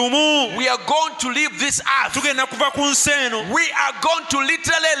day nti lumu we are going to leave this earth. tugenda kuva ku nsi eno, We are going to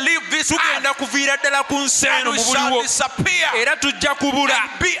literally leave this earth tugenda kuviira ddala ku nsi and eno we mu shall buliwo disappear era tujja kubula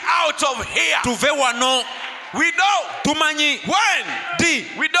and be out of here. tuve wano. We know Tumanyi when.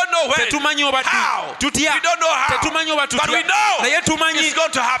 ddi, We don't know when. tetumanyi oba How. ddi, tutya, We don't know how. tetumanyi oba But we tutya, know naye tumanyi it's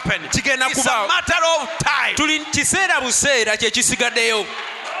going to happen. kigenda It's a kubaawo. matter of time. Tuli kiseera buseera kye kisigaddeyo.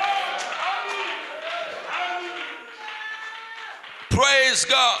 Praise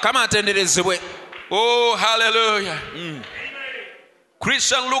God. Kama atenderezebwe. Oh, hallelujah.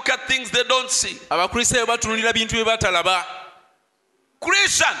 Christians look at things they don't see. Abakristaayo batunulira bintu bye batalaba.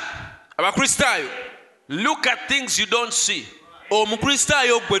 Christian, Abakristaayo, look at things you don't see.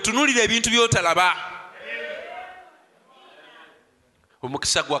 omukristaayo gwe tunulira ebintu by'otalaba.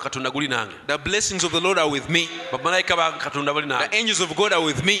 Omukisa gwa Katonda guli nange. The blessings of the Lord are with me. Bamalayika ba Katonda bali The nange. angels of God are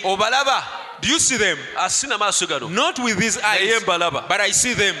with me. Obalaba Do you see them? asina maaso gano. Not with these eyes, Naye mbalaba. but I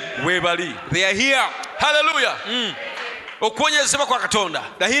see them. We bali. They are here. Hallelujah. Okuwonyezebwa kwa Katonda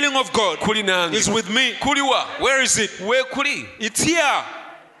The healing of God kuli nange. is with me. Kuliwa. Where is it? We kuli. It's here.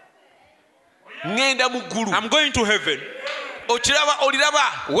 Ngenda mu ggulu. I'm going to heaven. okiraba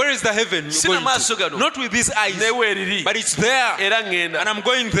oliraba Where is the heaven you're Sina going maaso to? gano. Not with these eyes, neweeriri but it's there. era ŋŋenda. And I'm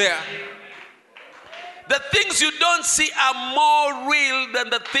going there. The things you don't see are more real than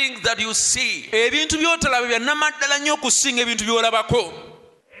the things that you see. Ebintu by'otalaba byannamaddala nnyo okusinga ebintu by'olabako.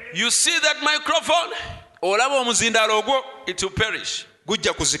 You see that microphone, Olaba omuzindaalo ogwo it will perish.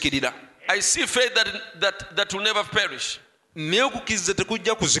 gujja kuzikirira. I see faith that will never perish. Naye okukkiriza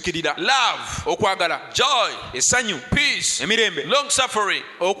tekujja kuzikirira. Love, Okwagala, joy, essanyu, peace, emirembe, long suffering,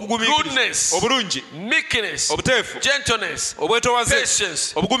 okugumiikiriza, goodness, obulungi, meekness, obuteefu, gentleness, obwetoowaze,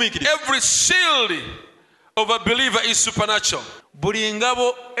 patience. obugumiikiriza. Every shield of a believer is supernatural. Buli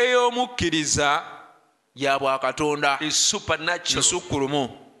ngabo ey'omukkiriza ya bwakatonda, Is supernatural.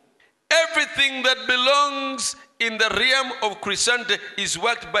 kisukkulumu. Everything that belongs in the realm of Christianity is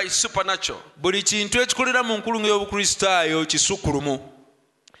worked by supernatural. Buli kintu ekikolera mu nkulungo y'obukristaayo kisukkulumu.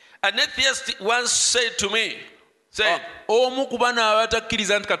 An atheist once said to me, Omu ku bano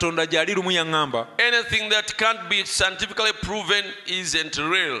abatakkiriza nti Katonda gy'ali lumu yaŋŋamba. anything that can't be scientifically proven isn't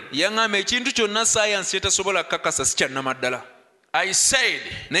real. Yaŋŋamba ekintu kyonna saayansi etasobola kukakasa si kyannamaddala. I said,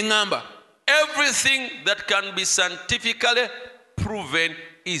 Ne ŋŋamba everything that can be scientifically proven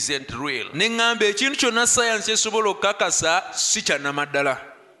isn't real. ne ŋŋamba ekintu kyonna saayansi esobola okukakasa si kyannamaddala.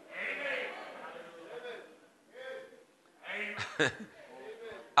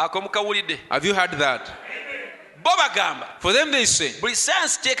 Ako mukawulidde. Have you heard that? Bo bagamba For them they say, buli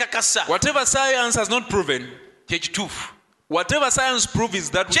science tekakasa whatever science has not proven, tekituufu, whatever science proves is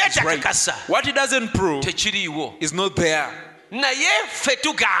that which is right. kyetakakasa What it doesn't prove tekiriiwo. is not there. Naye ffe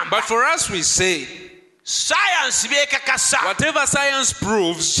tugamba But for us we say, science byekakasa whatever science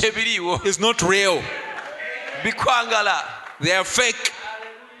proves tebiriiwo, is not real. bikwangala. They are fake.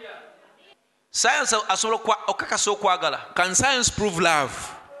 Science asobola okukakasa okwagala. Can science prove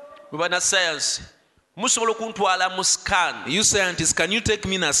love? Bwe bana science musobola okuntwala mu scan You scientists, can you take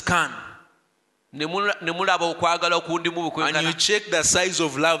me in a scan ne mulaba okwagala okundimu and you bukwengana, check the size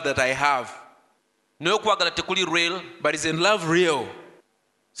of love that I have? naye okwagala tekuli real. But isn't love real?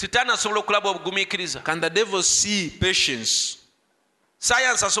 Sitaani asobola okulaba obugumiikiriza. Can the devil see patience?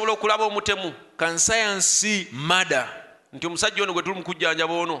 Science asobola okulaba omutemu Can science see murder? nti omusajja ono gwe tuli mu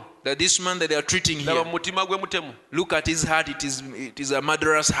kujjanjaba ono That this man that they are treating laba here, mu mutima gwe mutemu. look at his heart, it is a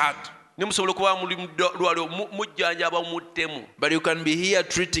murderous heart. Ne musobola okuba muli mu ddwaliro mujjanjaba mutemu. But you can be here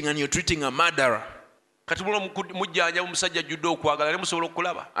treating and you're treating a murderer. Kati muno mujjanjaba omusajja ajjudde okwagala ne musobola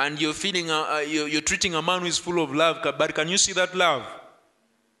okulaba. And you're feeling, you're treating a man who is full of love. But can you see that love?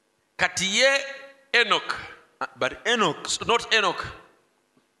 Kati ye Enoch, But Enoch, not Enoch,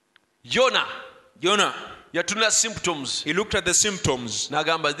 Jonah Jonah, yatunula symptoms he looked at the symptoms.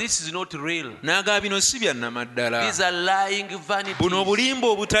 n'agamba this is not real. N'agamba bino si byannamaddala. These are lying vanities. Buno bulimba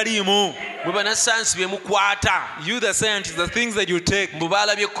obutaliimu. Bwe bannasayansi bye mukwata You the scientists, the things that you take, mbu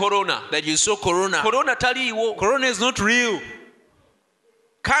baalabye corona. that you saw corona. Corona taliiwo. Corona is not real.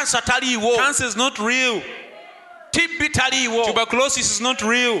 Cancer taliiwo. Cancer is not real. TB taliiwo. Tuberculosis is not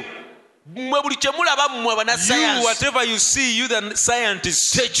real. Mmwe buli kye mulaba mmwe You, bannasayansi whatever you see, you the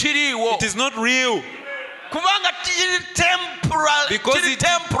scientists, tekiriiwo. it is not real. Kubanga kiri temporal. Because Kiri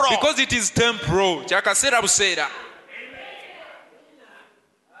temporal. it is temporal. Kyakaseera buseera.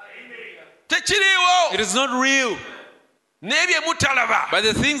 Tekiriiwo. It is not real. N'ebyo mutalaba But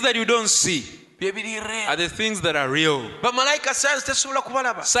the things that you don't see bye biri real. are the things that are real. Bamalayika sayansi tesobola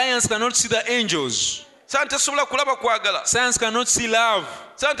kubalaba. Science cannot see the angels. Sayansi tesobola kulaba kwagala. Science cannot see love.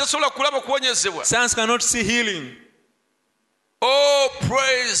 Sayansi tesobola kulaba kuwonyezebwa. Science cannot see healing. Oh,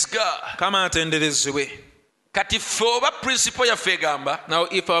 praise God. Kama atenderezebwe. Kati ffe oba principle yaffe egamba Now,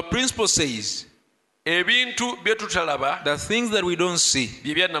 if our principle says ebintu bye tutalaba the things that we don't see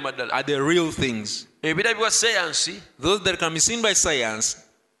bye byannamaddala, are the real things, ebirabibwa sayansi those that can be seen by science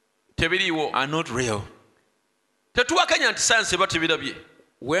tebiriiwo. are not real. Tetuwakanya nti sayansi eba tebirabye.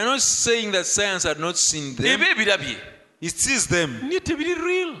 We're not saying that science had not seen them. Eba ebirabye It sees them, naye tebiri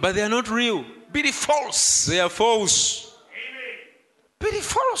real. but they are not real. Biri false. They are false. Biri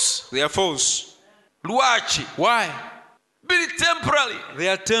false. They are false. Lwaki? Why? Biri temporary. They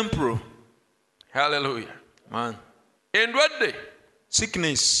are temporal. Hallelujah. Man. Endwadde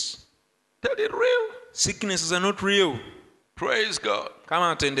Sickness. teri real. Sicknesses are not real. Praise God.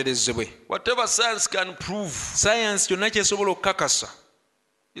 Kama atenderezebwe. Whatever science can prove Science kyonna kyesobola okukakasa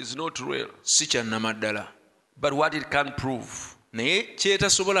is not real. si kyannamaddala. But what it can prove, Naye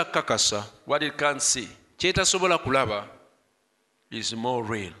kyetasobola kukakasa, what it can see, kyetasobola kulaba, is more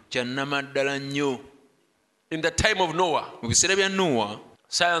real. kyannamaddala nnyo. In the time of Noah, Mu biseera bya Noah,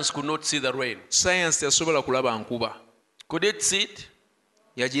 science could not see the rain. science teyasobola kulaba nkuba. Could it see it?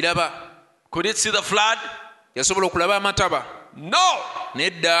 Yagiraba. Could it see the flood? yasobola okulaba amataba No.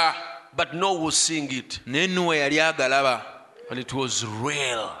 nedda But Noah was seeing it. naye Nuwa yali agalaba And it was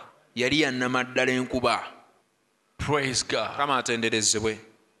real. yali yannamaddala enkuba. Praise God. Kama atenderezebwe.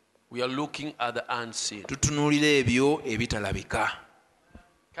 We are looking at the unseen. Tutunuulira ebyo ebitalabika.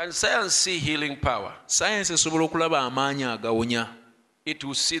 Can science see healing power? Sayansi esobola okulaba amaanyi agawonya. It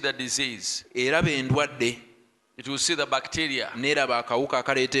will see the disease. Eraba endwadde It will see the bacteria. n'eraba akawuka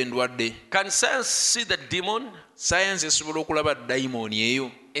akaleeta endwadde. Can science see the demon Sayansi esobola okulaba dayimooni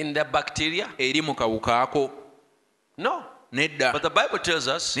eyo in the bacteria? eri mu kawuka ako. No. Nedda. But the Bible tells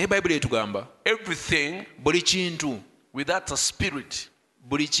us Naye Bayibuli etugamba everything buli kintu without a spirit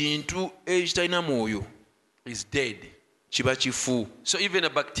buli kintu ekitalina mwoyo is dead. kiba kifu. So even a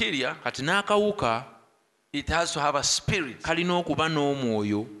bacteria, Kati n'akawuka it has to have a spirit kalina okuba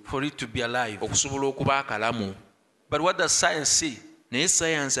n'omwoyo for it to be alive. okusobola okuba akalamu. But what does science see? Naye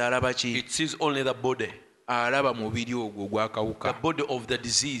sayansi alaba ki? It sees only the body. Alaba mubiri ogwo The gw'akawuka, body of the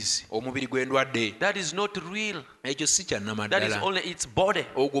disease. omubiri gw'endwadde. That is not real. Ekyo si kya That is nnamaddala. only its body.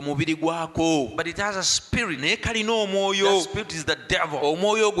 Ogwo mubiri gwako. But it has a spirit. Naye kalina That omwoyo. spirit is the devil.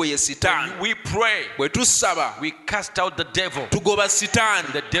 Omwoyo ogwo ye sitaani. We pray. Bwe tusaba We cast out the devil. tugoba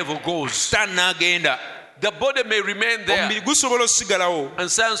sitaani. The devil goes. Sitaani n'agenda. The body may remain there. Omubiri gusobola osigalawo.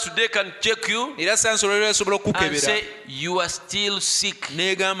 And science today can check you Era sayansi olwaleero esobola and okukukebera say you are still sick.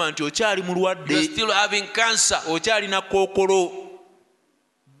 n'egamba nti okyali You are mulwadde, still having cancer. okyalina kookolo.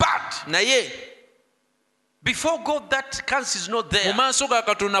 But Naye before God, that cancer is not mu there. maaso ga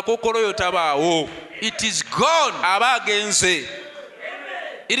Katonda kookolo oyo tabaawo. It is gone. Aba agenze.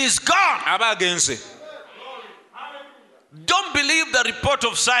 It is gone. Aba agenze. Don't believe the report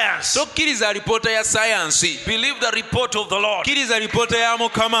of science. Tokkiriza alipoota ya sayansi. Believe the report of the Lord. Kkiriza alipoota ya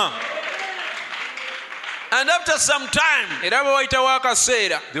Mukama. And after some time, Era bwe wayitawo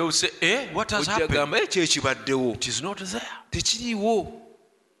akaseera they will say, what has ojja happened? gamba ekyo ekibaddewo It is not there. tekiriiwo.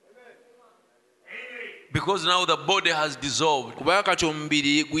 Because now the body has dissolved. Kubanga kati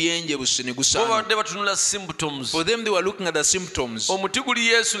omubiri guyenje busi ne Bo gusaana. badde batunula symptoms. For them they were looking at the symptoms. Omuti guli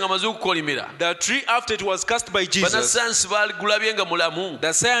Yesu nga maze okukolimira. The tree after it was cast by Jesus, Bannasayansi gulabye nga mulamu.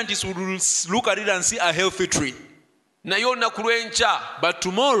 the scientists would look at it and see a healthy tree. Naye olunaku lw'enkya But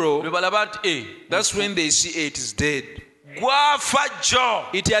tomorrow, lwe balaba nti that's when they see it is dead. gwafa jjo.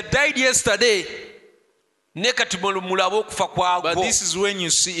 It had died yesterday, Ne kati mulabe okufa but kwagwo. this is when you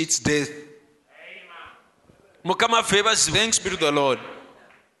see its death. Mukama ffe bazibu. Thanks be to the Lord.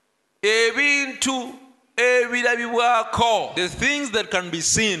 Ebintu ebirabibwako The things that can be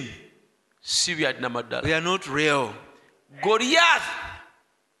seen, si bya nnamaddala. they are not real. Goliath,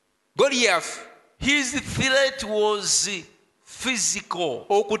 Goliath, his threat was physical.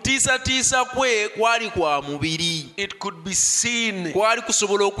 okutiisatiisa kwe kwali kwa mubiri. It could be seen, Kwali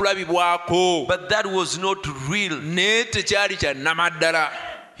kusobola okulabibwako, but that was not real. naye tekyali kya nnamaddala.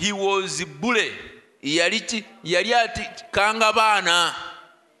 He was bully. Yali ati kanga baana.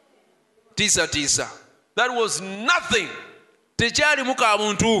 Tiisatiisa. That was nothing. Tekyalimu ka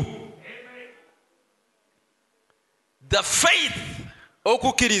muntu. The faith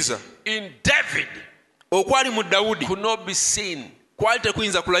Okukkiriza in David okwali mu Dawudi could not be seen, kwali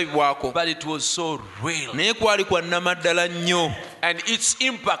tekuyinza kulabibwako, but it was so real. naye kwali kwa nnamaddala nnyo. And its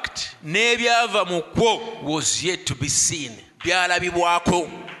impact N'ebyava mu kwo was yet to be seen. byalabibwako.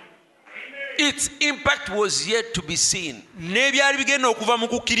 Its impact was yet to be seen. N'ebyali bigenda okuva mu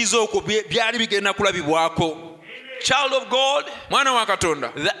kukkiriza okwo byali bigenda kulabibwako. Child of God, Mwana wa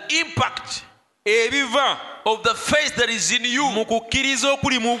Katonda, the impact ebiva of the faith that is in you mu kukkiriza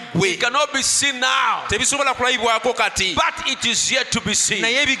okuli mu ggwe cannot be seen now, tebisobola kulabibwako kati, but it is yet to be seen.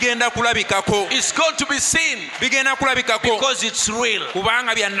 naye bigenda kulabikako. It's going to be seen Bigenda kulabikako because it's real.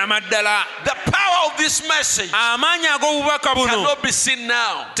 kubanga bya nnamaddala. The power of this message Amaanyi ag'obubaka buno cannot be seen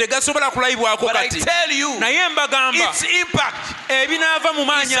now, tegasobola kulabibwako but I kati, tell you, naye mbagamba its impact ebinaava mu is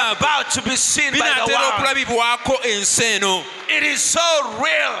maanyi ago about to be seen by the binaatera world. okulabibwako ensi eno. It is so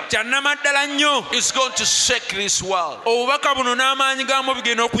real. Kya nnamaddala nnyo. It's going to shake this world. Obubaka buno n'amaanyi gaamu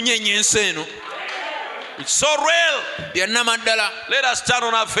bigenda okunyenya ensi eno. It's so real. Bya nnamaddala. Let us stand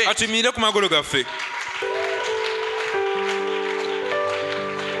on our feet. Atuyimirire ku magulu gaffe.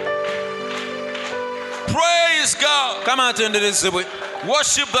 Praise God. Kama atenderezebwe.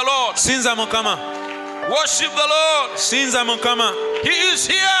 Worship the Lord. Sinza Mukama. Worship the Lord. Sinza Mukama. He is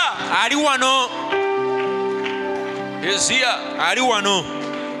here. Ali wano. He is here. Ali wano.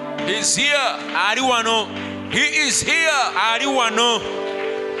 He is here. Ali wano. He is here. Ali wano.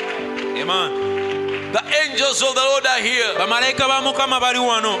 Amen. The angels of the Lord are here. Bamalayika ba Mukama bali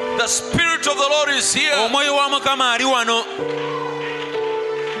wano. The Spirit of the Lord is here. Omwoyo wa Mukama ali wano.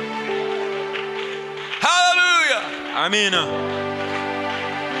 Hallelujah. amiina.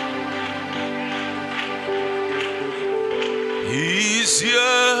 He's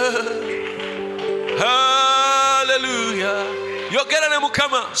here. Hallelujah. Yogera ne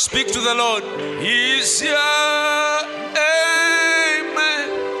Mukama. Speak to the Lord. He's here. Amen.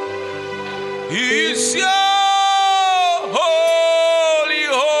 He's here. Holy,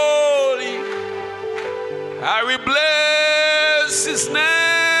 holy. I will bless his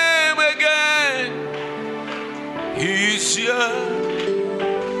name again. He's here.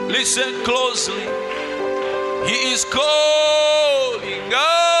 Listen closely. He is calling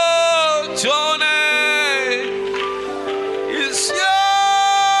out your name. He's here.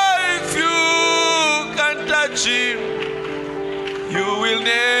 If you can touch him, you will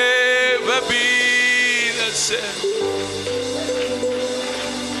never be the same.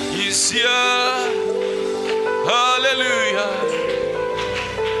 He's here. Hallelujah.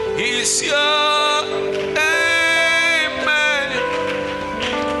 He's here.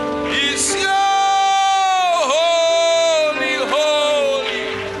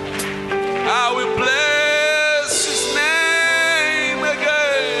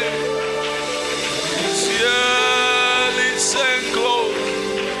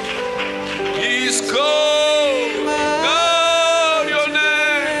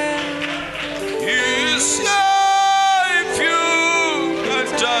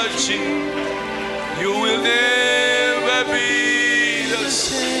 You will never be the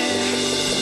same.